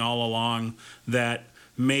been doing all along that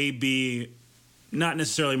may be not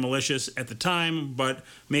necessarily malicious at the time, but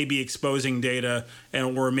maybe exposing data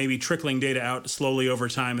or maybe trickling data out slowly over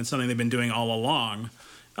time and something they've been doing all along?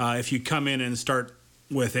 If you come in and start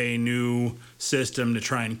with a new system to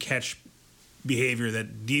try and catch behavior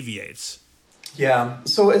that deviates. Yeah.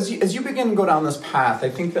 So as you begin to go down this path, I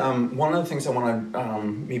think one of the things I want to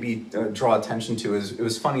maybe draw attention to is, it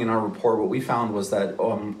was funny in our report, what we found was that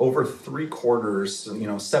over 3/4,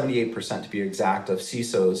 78% to be exact, of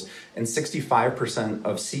CISOs and 65%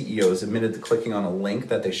 of CEOs admitted to clicking on a link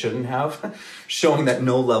that they shouldn't have, showing that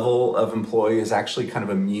no level of employee is actually kind of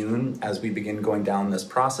immune as we begin going down this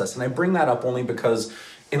process. And I bring that up only because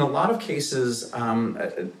In a lot of cases,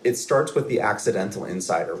 it starts with the accidental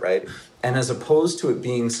insider, right? And as opposed to it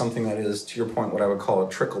being something that is, to your point, what I would call a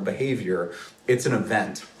trickle behavior, it's an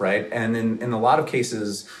event, right? And in a lot of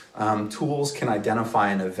cases, tools can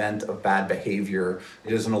identify an event of bad behavior.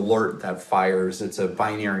 It is an alert that fires. It's a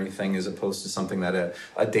binary thing as opposed to something that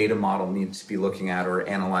a data model needs to be looking at or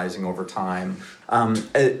analyzing over time.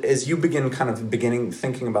 As you begin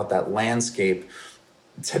thinking about that landscape,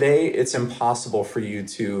 today, it's impossible for you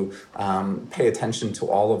to pay attention to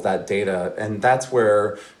all of that data. And that's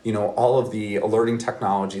where, all of the alerting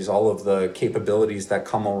technologies, all of the capabilities that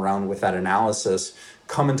come around with that analysis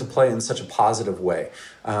come into play in such a positive way.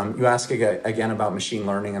 You ask again about machine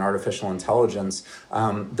learning and artificial intelligence.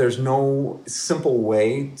 There's no simple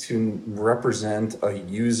way to represent a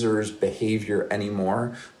user's behavior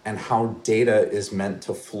anymore and how data is meant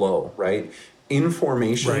to flow, right?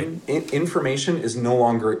 Information is no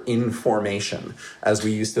longer information as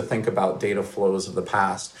we used to think about data flows of the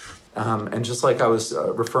past. And just like I was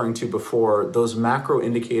referring to before, those macro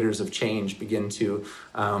indicators of change begin to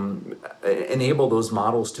enable those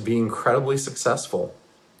models to be incredibly successful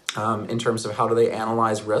in terms of how do they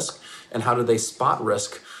analyze risk and how do they spot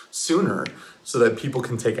risk sooner so that people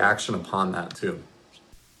can take action upon that too.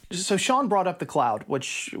 So Sean brought up the cloud,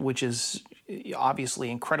 which is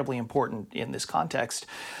obviously incredibly important in this context.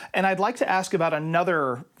 And I'd like to ask about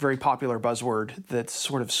another very popular buzzword that's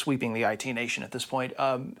sort of sweeping the IT nation at this point.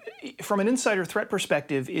 From an insider threat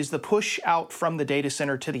perspective, is the push out from the data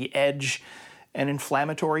center to the edge an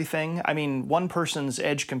inflammatory thing? I mean, one person's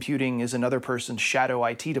edge computing is another person's shadow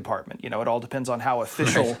IT department. It all depends on how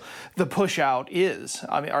official the push out is.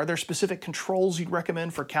 I mean, are there specific controls you'd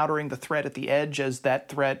recommend for countering the threat at the edge as that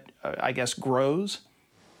threat, grows?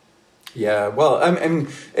 Yeah, well,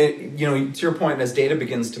 to your point, as data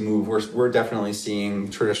begins to move, we're definitely seeing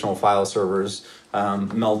traditional file servers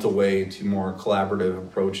melt away to more collaborative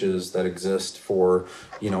approaches that exist for,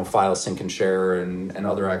 file sync and share and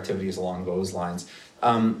other activities along those lines.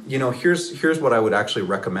 Here's what I would actually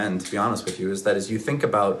recommend, to be honest with you, is that as you think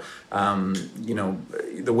about,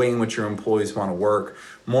 the way in which your employees want to work,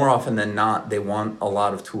 more often than not, they want a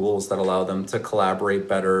lot of tools that allow them to collaborate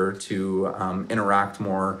better, to interact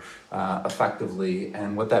more effectively.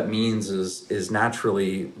 And what that means is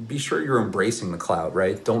naturally be sure you're embracing the cloud,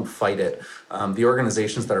 right? Don't fight it. The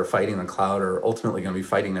organizations that are fighting the cloud are ultimately going to be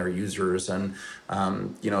fighting their users. And,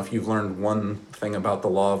 if you've learned one thing about the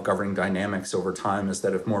law of governing dynamics over time is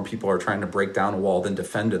that if more people are trying to break down a wall than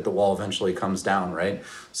defend it, the wall eventually comes down, right?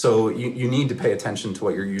 So you need to pay attention to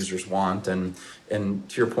what your users want. And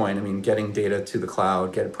to your point, getting data to the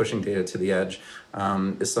cloud, pushing data to the edge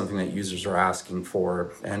is something that users are asking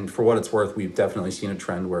for. And for what it's worth, we've definitely seen a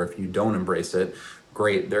trend where if you don't embrace it,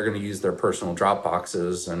 great, they're going to use their personal drop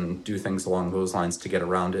boxes and do things along those lines to get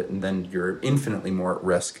around it. And then you're infinitely more at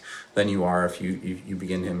risk than you are if you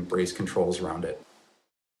begin to embrace controls around it.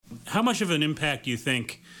 How much of an impact do you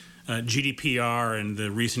think GDPR and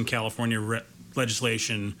the recent California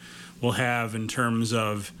legislation will have in terms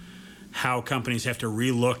of how companies have to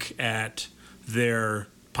relook at their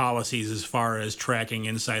policies as far as tracking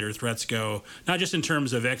insider threats go, not just in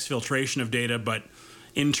terms of exfiltration of data, but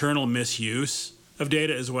internal misuse of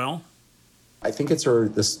data as well? I think it's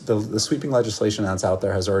the sweeping legislation that's out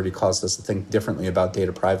there has already caused us to think differently about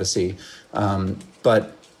data privacy.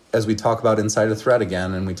 But as we talk about insider threat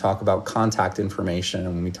again, and we talk about contact information,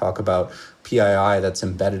 and when we talk about PII that's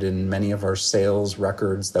embedded in many of our sales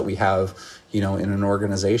records that we have, in an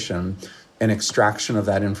organization, an extraction of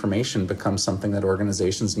that information becomes something that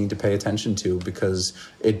organizations need to pay attention to because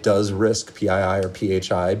it does risk PII or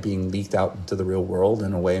PHI being leaked out into the real world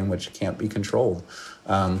in a way in which it can't be controlled.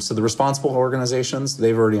 So the responsible organizations,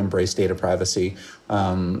 they've already embraced data privacy.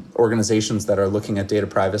 Organizations that are looking at data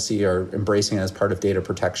privacy are embracing it as part of data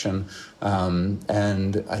protection.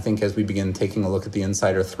 And I think as we begin taking a look at the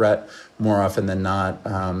insider threat, more often than not,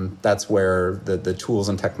 that's where the tools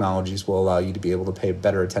and technologies will allow you to be able to pay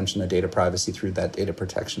better attention to data privacy through that data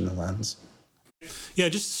protection lens. Yeah,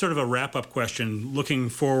 just sort of a wrap-up question. Looking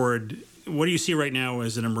forward, what do you see right now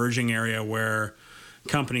as an emerging area where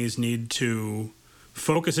companies need to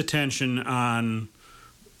focus attention on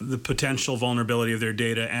the potential vulnerability of their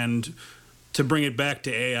data? And to bring it back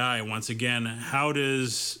to AI once again, how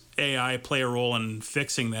does AI play a role in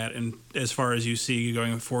fixing that, and as far as you see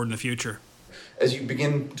going forward in the future? As you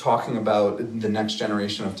begin talking about the next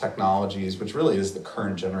generation of technologies, which really is the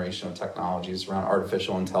current generation of technologies around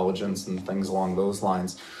artificial intelligence and things along those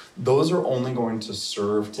lines, those are only going to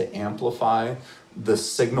serve to amplify the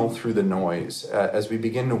signal through the noise, as we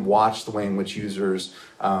begin to watch the way in which users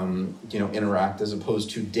interact as opposed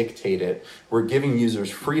to dictate it. We're giving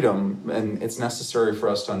users freedom, and it's necessary for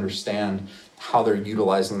us to understand how they're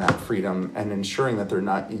utilizing that freedom and ensuring that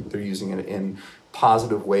they're using it in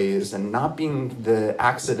positive ways and not being the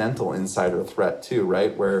accidental insider threat too,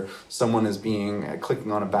 right? Where someone is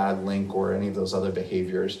clicking on a bad link or any of those other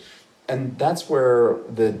behaviors. And that's where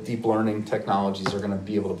the deep learning technologies are going to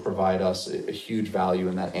be able to provide us a huge value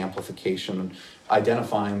in that amplification,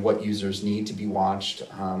 identifying what users need to be watched,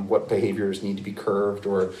 what behaviors need to be curved,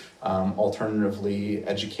 or alternatively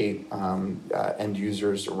educate end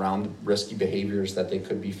users around risky behaviors that they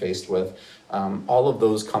could be faced with. All of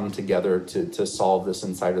those come together to solve this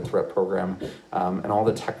insider threat program, and all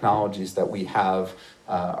the technologies that we have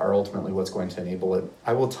are ultimately what's going to enable it.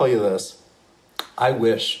 I will tell you this, I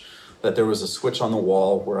wish that there was a switch on the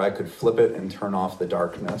wall where I could flip it and turn off the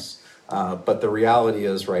darkness. But the reality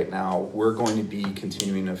is right now, we're going to be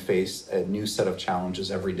continuing to face a new set of challenges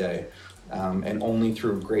every day. And only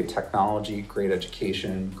through great technology, great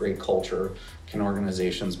education, great culture can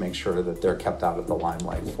organizations make sure that they're kept out of the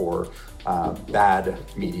limelight for bad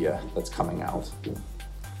media that's coming out.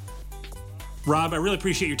 Rob, I really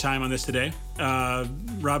appreciate your time on this today.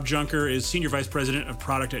 Rob Junker is Senior Vice President of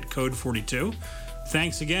Product at Code 42.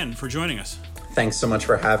 Thanks again for joining us. Thanks so much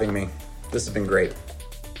for having me. This has been great.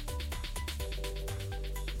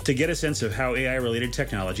 To get a sense of how AI-related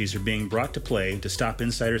technologies are being brought to play to stop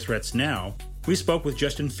insider threats now, we spoke with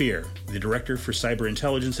Justin Fear, the Director for Cyber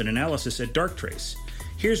Intelligence and Analysis at Darktrace.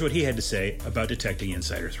 Here's what he had to say about detecting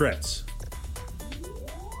insider threats.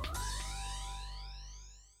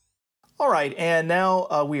 All right, and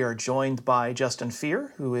now we are joined by Justin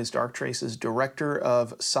Fear, who is Darktrace's Director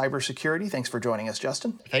of Cybersecurity. Thanks for joining us,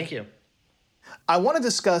 Justin. Thank you. I want to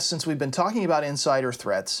discuss, since we've been talking about insider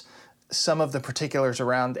threats, some of the particulars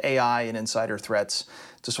around AI and insider threats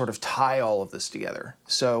to sort of tie all of this together.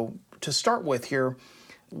 So to start with here,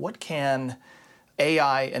 what can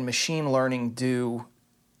AI and machine learning do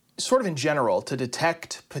sort of in general to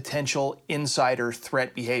detect potential insider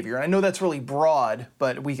threat behavior? And I know that's really broad,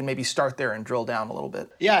 but we can maybe start there and drill down a little bit.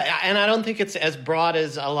 Yeah, and I don't think it's as broad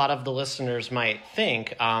as a lot of the listeners might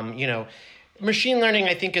think. Machine learning,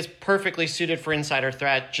 I think, is perfectly suited for insider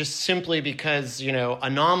threat just simply because,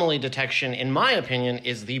 anomaly detection, in my opinion,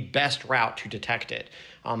 is the best route to detect it.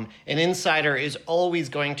 An insider is always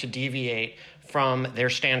going to deviate from their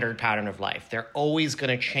standard pattern of life. They're always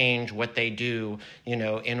going to change what they do,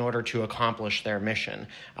 in order to accomplish their mission.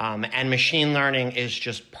 And machine learning is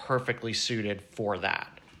just perfectly suited for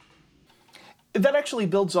that. That actually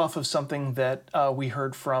builds off of something that we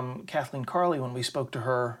heard from Kathleen Carley when we spoke to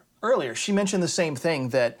her earlier. She mentioned the same thing,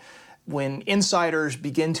 that when insiders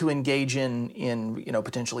begin to engage in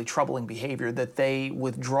potentially troubling behavior, that they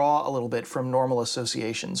withdraw a little bit from normal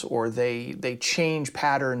associations, or they change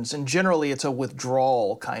patterns, and generally it's a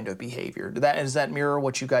withdrawal kind of behavior. Does that mirror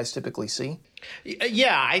what you guys typically see?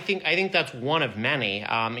 Yeah, I think that's one of many.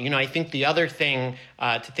 I think the other thing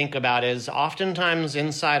to think about is oftentimes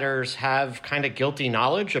insiders have kind of guilty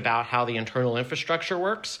knowledge about how the internal infrastructure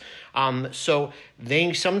works. So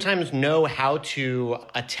they sometimes know how to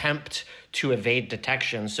attempt to evade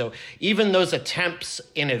detection. So even those attempts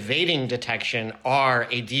in evading detection are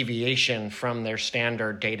a deviation from their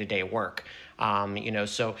standard day-to-day work.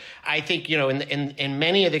 So I think, in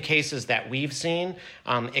many of the cases that we've seen,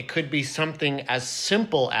 it could be something as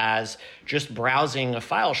simple as just browsing a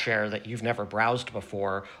file share that you've never browsed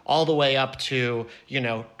before, all the way up to,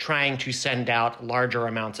 trying to send out larger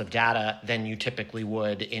amounts of data than you typically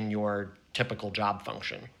would in your typical job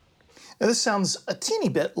function. Now, this sounds a teeny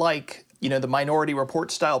bit like the Minority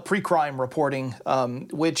Report style pre-crime reporting,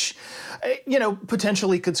 which,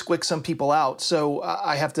 potentially could squick some people out. So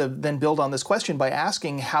I have to then build on this question by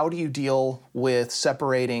asking, how do you deal with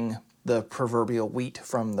separating the proverbial wheat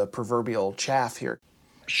from the proverbial chaff here?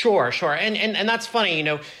 Sure. And that's funny,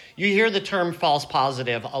 you hear the term false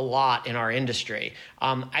positive a lot in our industry.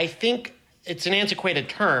 I think it's an antiquated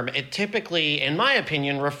term. It typically, in my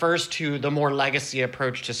opinion, refers to the more legacy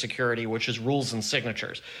approach to security, which is rules and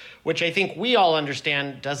signatures, which I think we all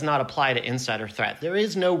understand does not apply to insider threat. There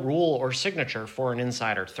is no rule or signature for an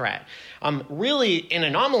insider threat. Really, in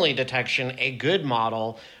anomaly detection, a good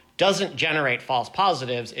model doesn't generate false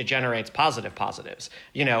positives, it generates positive positives.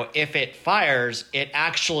 If it fires, it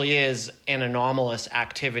actually is an anomalous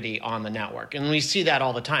activity on the network. And we see that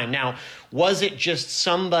all the time. Now, was it just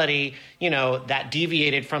somebody, that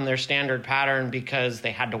deviated from their standard pattern because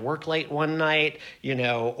they had to work late one night,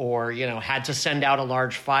 or, had to send out a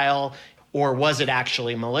large file? or was it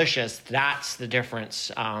actually malicious? That's the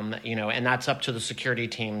difference, and that's up to the security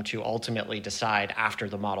team to ultimately decide after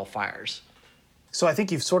the model fires. So I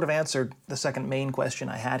think you've sort of answered the second main question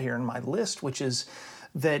I had here in my list, which is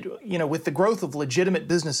that, with the growth of legitimate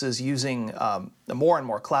businesses using more and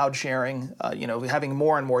more cloud sharing, having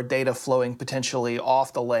more and more data flowing potentially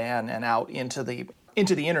off the LAN and out into the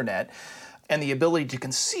internet, and the ability to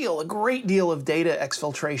conceal a great deal of data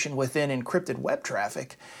exfiltration within encrypted web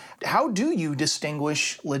traffic, how do you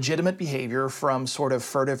distinguish legitimate behavior from sort of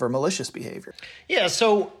furtive or malicious behavior? Yeah,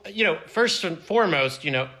 so, first and foremost,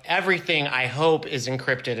 everything I hope is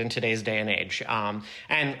encrypted in today's day and age.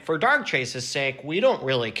 And for Darktrace's sake, we don't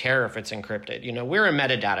really care if it's encrypted. We're a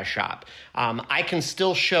metadata shop. I can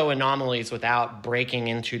still show anomalies without breaking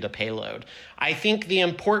into the payload. I think the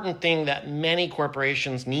important thing that many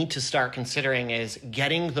corporations need to start considering is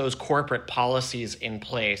getting those corporate policies in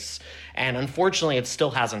place. And unfortunately, it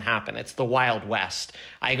still hasn't happened. It's the Wild West.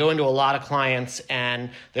 I go into a lot of clients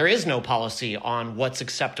and there is no policy on what's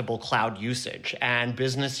acceptable cloud usage. And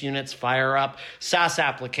business units fire up SaaS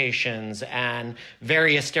applications and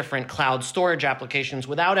various different cloud storage applications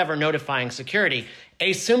without ever notifying security.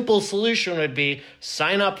 A simple solution would be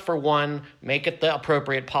sign up for one, make it the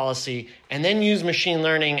appropriate policy, and then use machine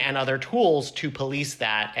learning and other tools to police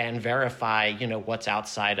that and verify, what's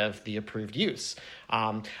outside of the approved use.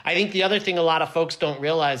 I think the other thing a lot of folks don't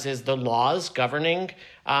realize is the laws governing,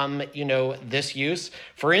 this use.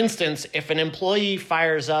 For instance, if an employee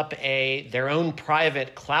fires up their own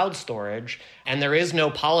private cloud storage and there is no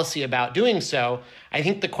policy about doing so, I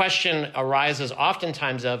think the question arises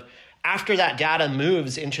oftentimes of, after that data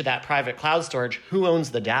moves into that private cloud storage, who owns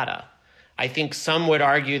the data? I think some would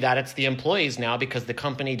argue that it's the employees now because the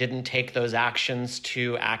company didn't take those actions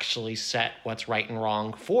to actually set what's right and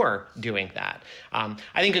wrong for doing that. I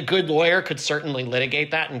think a good lawyer could certainly litigate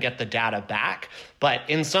that and get the data back. But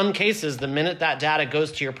in some cases, the minute that data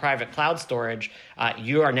goes to your private cloud storage,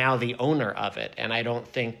 you are now the owner of it. And I don't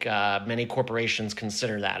think many corporations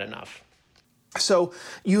consider that enough. So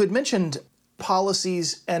you had mentioned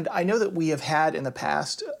policies, and I know that we have had in the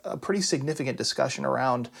past a pretty significant discussion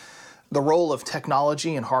around the role of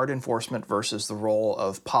technology and hard enforcement versus the role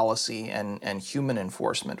of policy and human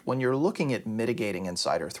enforcement. When you're looking at mitigating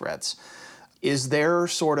insider threats, is there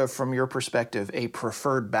sort of, from your perspective, a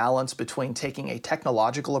preferred balance between taking a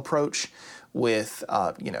technological approach with,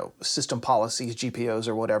 system policies, GPOs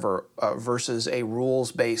or whatever, versus a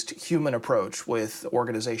rules-based human approach with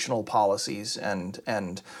organizational policies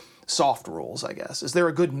and soft rules, I guess? Is there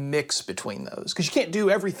a good mix between those? Because you can't do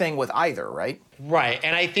everything with either, right? Right.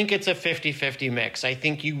 And I think it's a 50-50 mix. I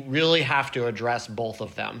think you really have to address both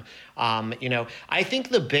of them. I think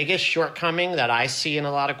the biggest shortcoming that I see in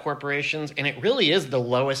a lot of corporations, and it really is the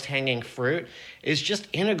lowest hanging fruit, is just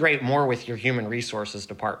integrate more with your human resources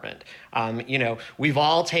department. We've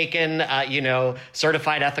all taken,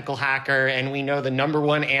 certified ethical hacker, and we know the number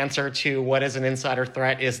one answer to what is an insider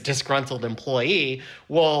threat is disgruntled employee.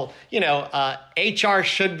 Well, HR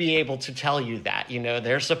should be able to tell you that.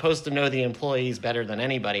 They're supposed to know the employees better than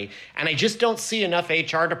anybody. And I just don't see enough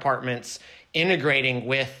HR departments integrating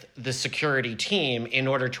with the security team in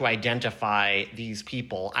order to identify these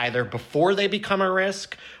people, either before they become a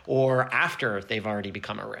risk or after they've already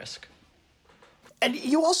become a risk. And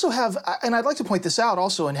you also have, and I'd like to point this out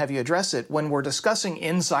also and have you address it, when we're discussing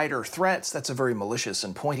insider threats, that's a very malicious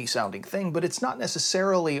and pointy sounding thing, but it's not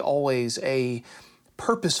necessarily always a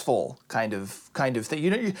purposeful kind of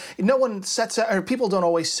thing. No one sets out, or people don't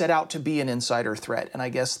always set out to be an insider threat. And I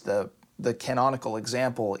guess the canonical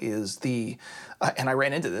example is and I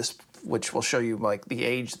ran into this, which will show you like the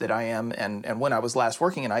age that I am and when I was last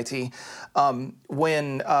working in IT,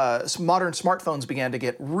 when modern smartphones began to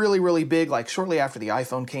get really, really big, like shortly after the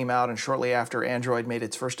iPhone came out and shortly after Android made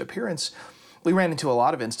its first appearance, we ran into a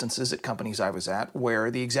lot of instances at companies I was at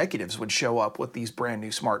where the executives would show up with these brand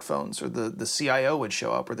new smartphones, or the CIO would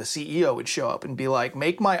show up, or the CEO would show up and be like,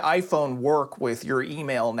 make my iPhone work with your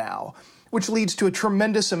email now, which leads to a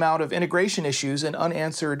tremendous amount of integration issues and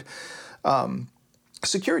unanswered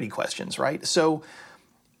security questions, right? So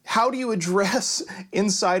how do you address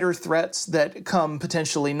insider threats that come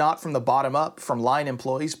potentially not from the bottom up, from line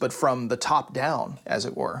employees, but from the top down, as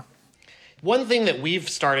it were? One thing that we've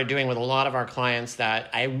started doing with a lot of our clients that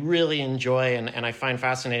I really enjoy and I find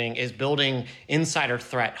fascinating is building insider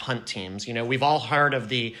threat hunt teams. We've all heard of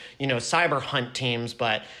the, cyber hunt teams,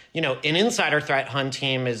 but, an insider threat hunt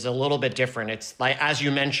team is a little bit different. It's like, as you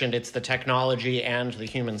mentioned, it's the technology and the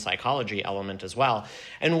human psychology element as well.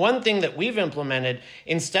 And one thing that we've implemented,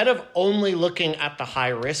 instead of only looking at the high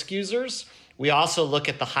risk users, we also look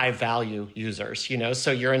at the high value users,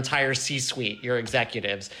 so your entire C-suite, your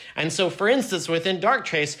executives. And so, for instance, within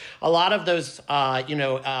Darktrace, a lot of those,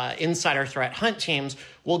 insider threat hunt teams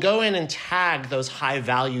will go in and tag those high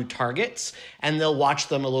value targets, and they'll watch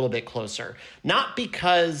them a little bit closer. Not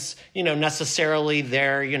because, necessarily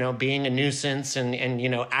they're, being a nuisance and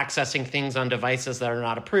accessing things on devices that are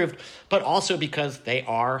not approved, but also because they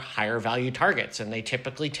are higher value targets, and they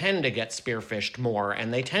typically tend to get spearphished more,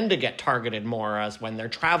 and they tend to get targeted more as when they're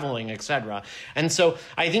traveling, etc. And so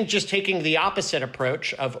I think just taking the opposite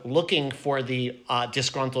approach of looking for the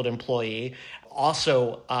disgruntled employee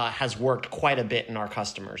also has worked quite a bit in our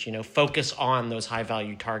customers. Focus on those high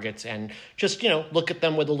value targets and just, look at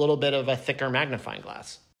them with a little bit of a thicker magnifying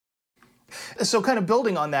glass. So kind of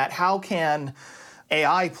building on that, how can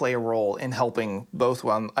AI play a role in helping both,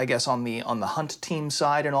 I guess, on the hunt team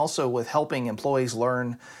side and also with helping employees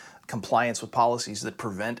learn compliance with policies that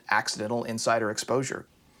prevent accidental insider exposure?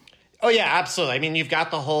 Oh, yeah, absolutely. I mean, you've got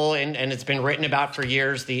the whole, and it's been written about for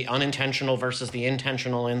years, the unintentional versus the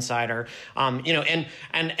intentional insider. And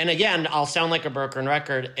again, I'll sound like a broken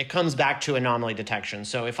record. It comes back to anomaly detection.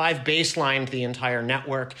 So if I've baselined the entire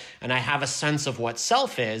network and I have a sense of what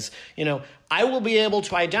self is, I will be able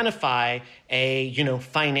to identify a,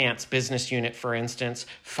 finance business unit, for instance,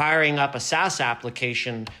 firing up a SaaS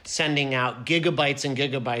application, sending out gigabytes and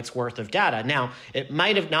gigabytes worth of data. Now, it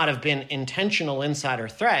might have not have been intentional insider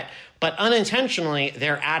threat, but unintentionally,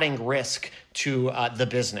 they're adding risk to the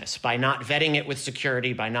business by not vetting it with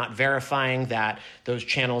security, by not verifying that those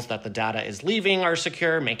channels that the data is leaving are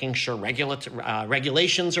secure, making sure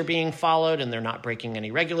regulations are being followed and they're not breaking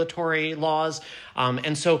any regulatory laws.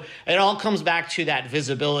 And so it all comes back to that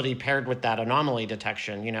visibility paired with that anomaly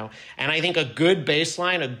detection, And I think a good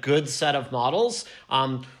baseline, a good set of models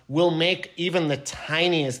will make even the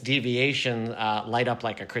tiniest deviation light up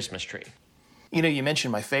like a Christmas tree. You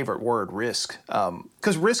mentioned my favorite word, risk,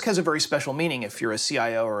 because risk has a very special meaning if you're a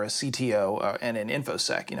CIO or a CTO and in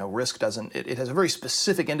InfoSec. Risk doesn't, it has a very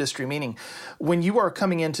specific industry meaning. When you are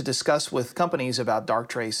coming in to discuss with companies about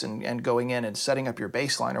Darktrace and going in and setting up your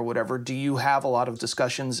baseline or whatever, do you have a lot of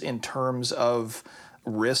discussions in terms of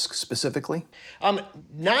risk specifically?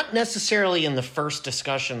 Not necessarily in the first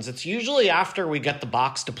discussions. It's usually after we get the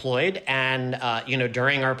box deployed and,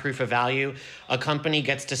 during our proof of value, a company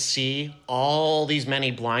gets to see all these many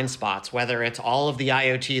blind spots, whether it's all of the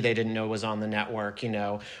IoT they didn't know was on the network,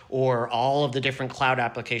 or all of the different cloud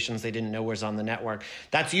applications they didn't know was on the network.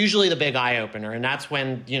 That's usually the big eye opener. And that's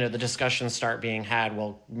when, the discussions start being had.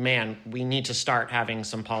 Well, man, we need to start having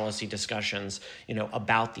some policy discussions,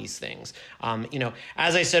 about these things.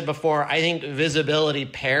 As I said before, I think visibility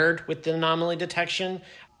paired with the anomaly detection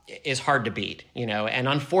is hard to beat, and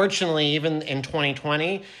unfortunately, even in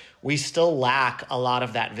 2020, we still lack a lot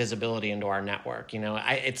of that visibility into our network.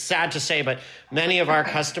 It's sad to say, but many of our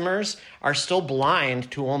customers are still blind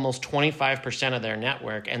to almost 25% of their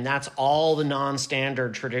network, and that's all the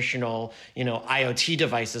non-standard traditional, IoT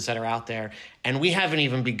devices that are out there, and we haven't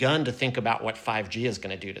even begun to think about what 5G is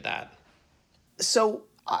going to do to that. So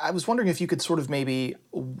I was wondering if you could sort of maybe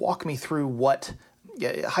walk me through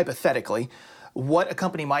hypothetically, what a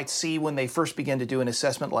company might see when they first begin to do an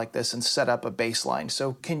assessment like this and set up a baseline.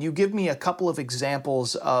 So can you give me a couple of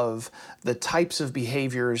examples of the types of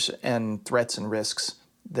behaviors and threats and risks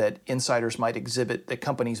that insiders might exhibit that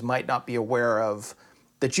companies might not be aware of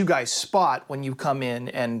that you guys spot when you come in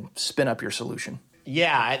and spin up your solution?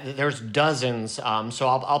 Yeah, there's dozens. So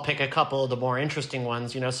I'll pick a couple of the more interesting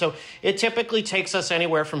ones. So it typically takes us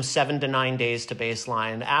anywhere from 7 to 9 days to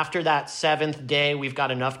baseline. After that 7th day, we've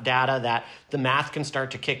got enough data that the math can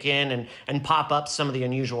start to kick in and pop up some of the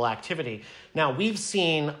unusual activity. Now, we've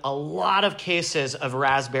seen a lot of cases of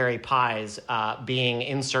Raspberry Pis being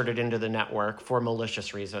inserted into the network for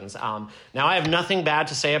malicious reasons. Now, I have nothing bad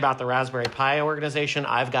to say about the Raspberry Pi organization.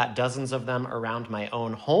 I've got dozens of them around my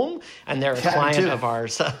own home, and they're a client of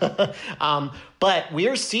ours. But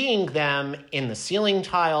we're seeing them in the ceiling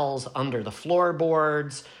tiles, under the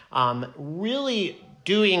floorboards, really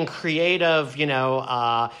doing creative,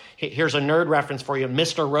 here's a nerd reference for you,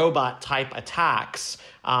 Mr. Robot type attacks,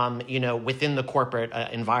 within the corporate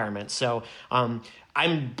environment. So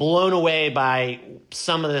I'm blown away by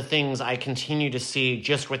some of the things I continue to see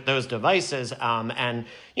just with those devices. And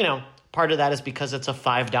part of that is because it's a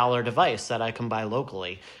 $5 device that I can buy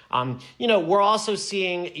locally. We're also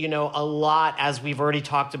seeing, a lot, as we've already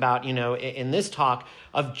talked about, in this talk,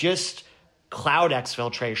 of just cloud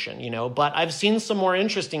exfiltration, but I've seen some more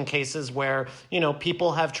interesting cases where,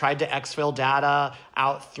 people have tried to exfil data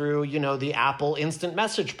out through, the Apple Instant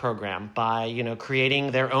Message program by,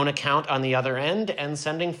 creating their own account on the other end and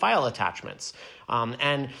sending file attachments.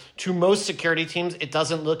 And to most security teams, it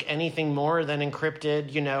doesn't look anything more than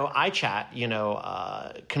encrypted,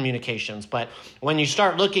 iChat, communications. But when you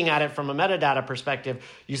start looking at it from a metadata perspective,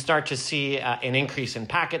 you start to see an increase in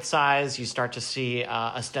packet size. You start to see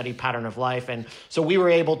a steady pattern of life. And so we were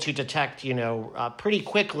able to detect, pretty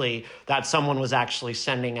quickly that someone was actually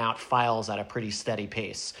sending out files at a pretty steady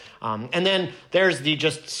pace. And then there's the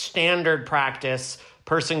just standard practice.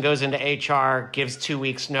 Person goes into HR, gives 2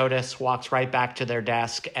 weeks notice, walks right back to their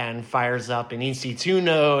desk and fires up an EC2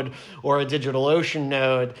 node or a DigitalOcean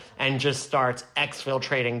node and just starts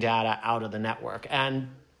exfiltrating data out of the network. And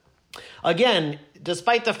again,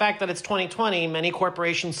 despite the fact that it's 2020, many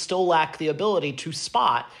corporations still lack the ability to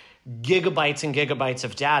spot gigabytes and gigabytes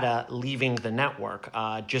of data leaving the network,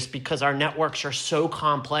 just because our networks are so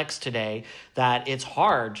complex today that it's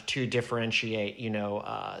hard to differentiate,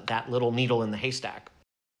 that little needle in the haystack.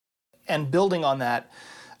 And building on that,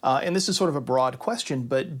 and this is sort of a broad question,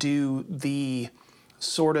 but do the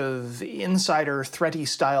sort of insider threaty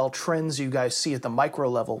style trends you guys see at the micro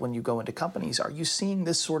level when you go into companies, are you seeing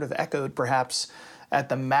this sort of echoed perhaps at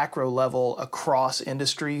the macro level across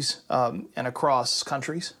industries and across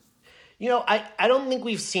countries? I don't think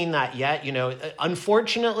we've seen that yet.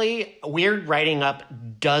 Unfortunately, we're writing up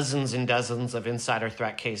dozens and dozens of insider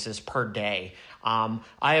threat cases per day.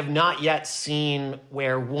 I have not yet seen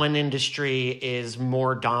where one industry is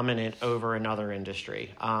more dominant over another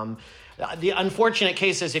industry. The unfortunate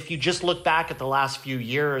case is if you just look back at the last few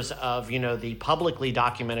years of, the publicly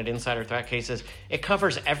documented insider threat cases, it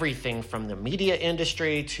covers everything from the media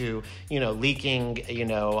industry to,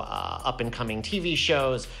 leaking, up and coming TV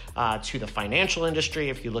shows, to the financial industry.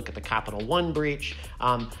 If you look at the Capital One breach,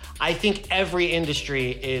 I think every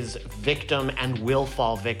industry is victim and will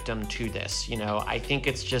fall victim to this. I think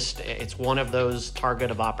it's one of those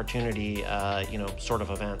target of opportunity, sort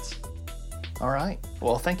of events. All right.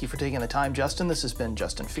 Well, thank you for taking the time, Justin. This has been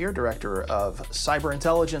Justin Fear, Director of Cyber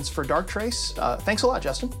Intelligence for Darktrace. Thanks a lot,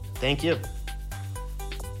 Justin. Thank you.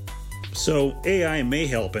 So AI may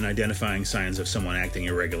help in identifying signs of someone acting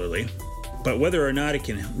irregularly, but whether or not it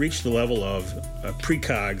can reach the level of a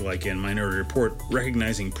precog, like in Minority Report,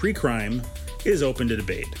 recognizing pre-crime, is open to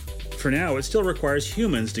debate. For now, it still requires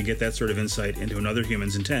humans to get that sort of insight into another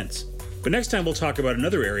human's intents. But next time we'll talk about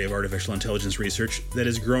another area of artificial intelligence research that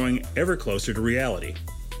is growing ever closer to reality: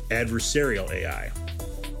 adversarial AI.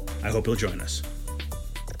 I hope you'll join us.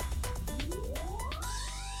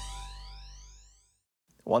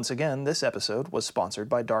 Once again, this episode was sponsored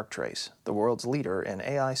by Darktrace, the world's leader in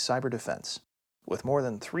AI cyber defense. With more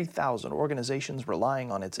than 3,000 organizations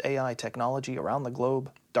relying on its AI technology around the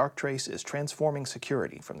globe, Darktrace is transforming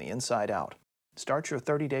security from the inside out. Start your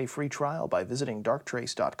 30-day free trial by visiting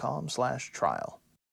darktrace.com/trial.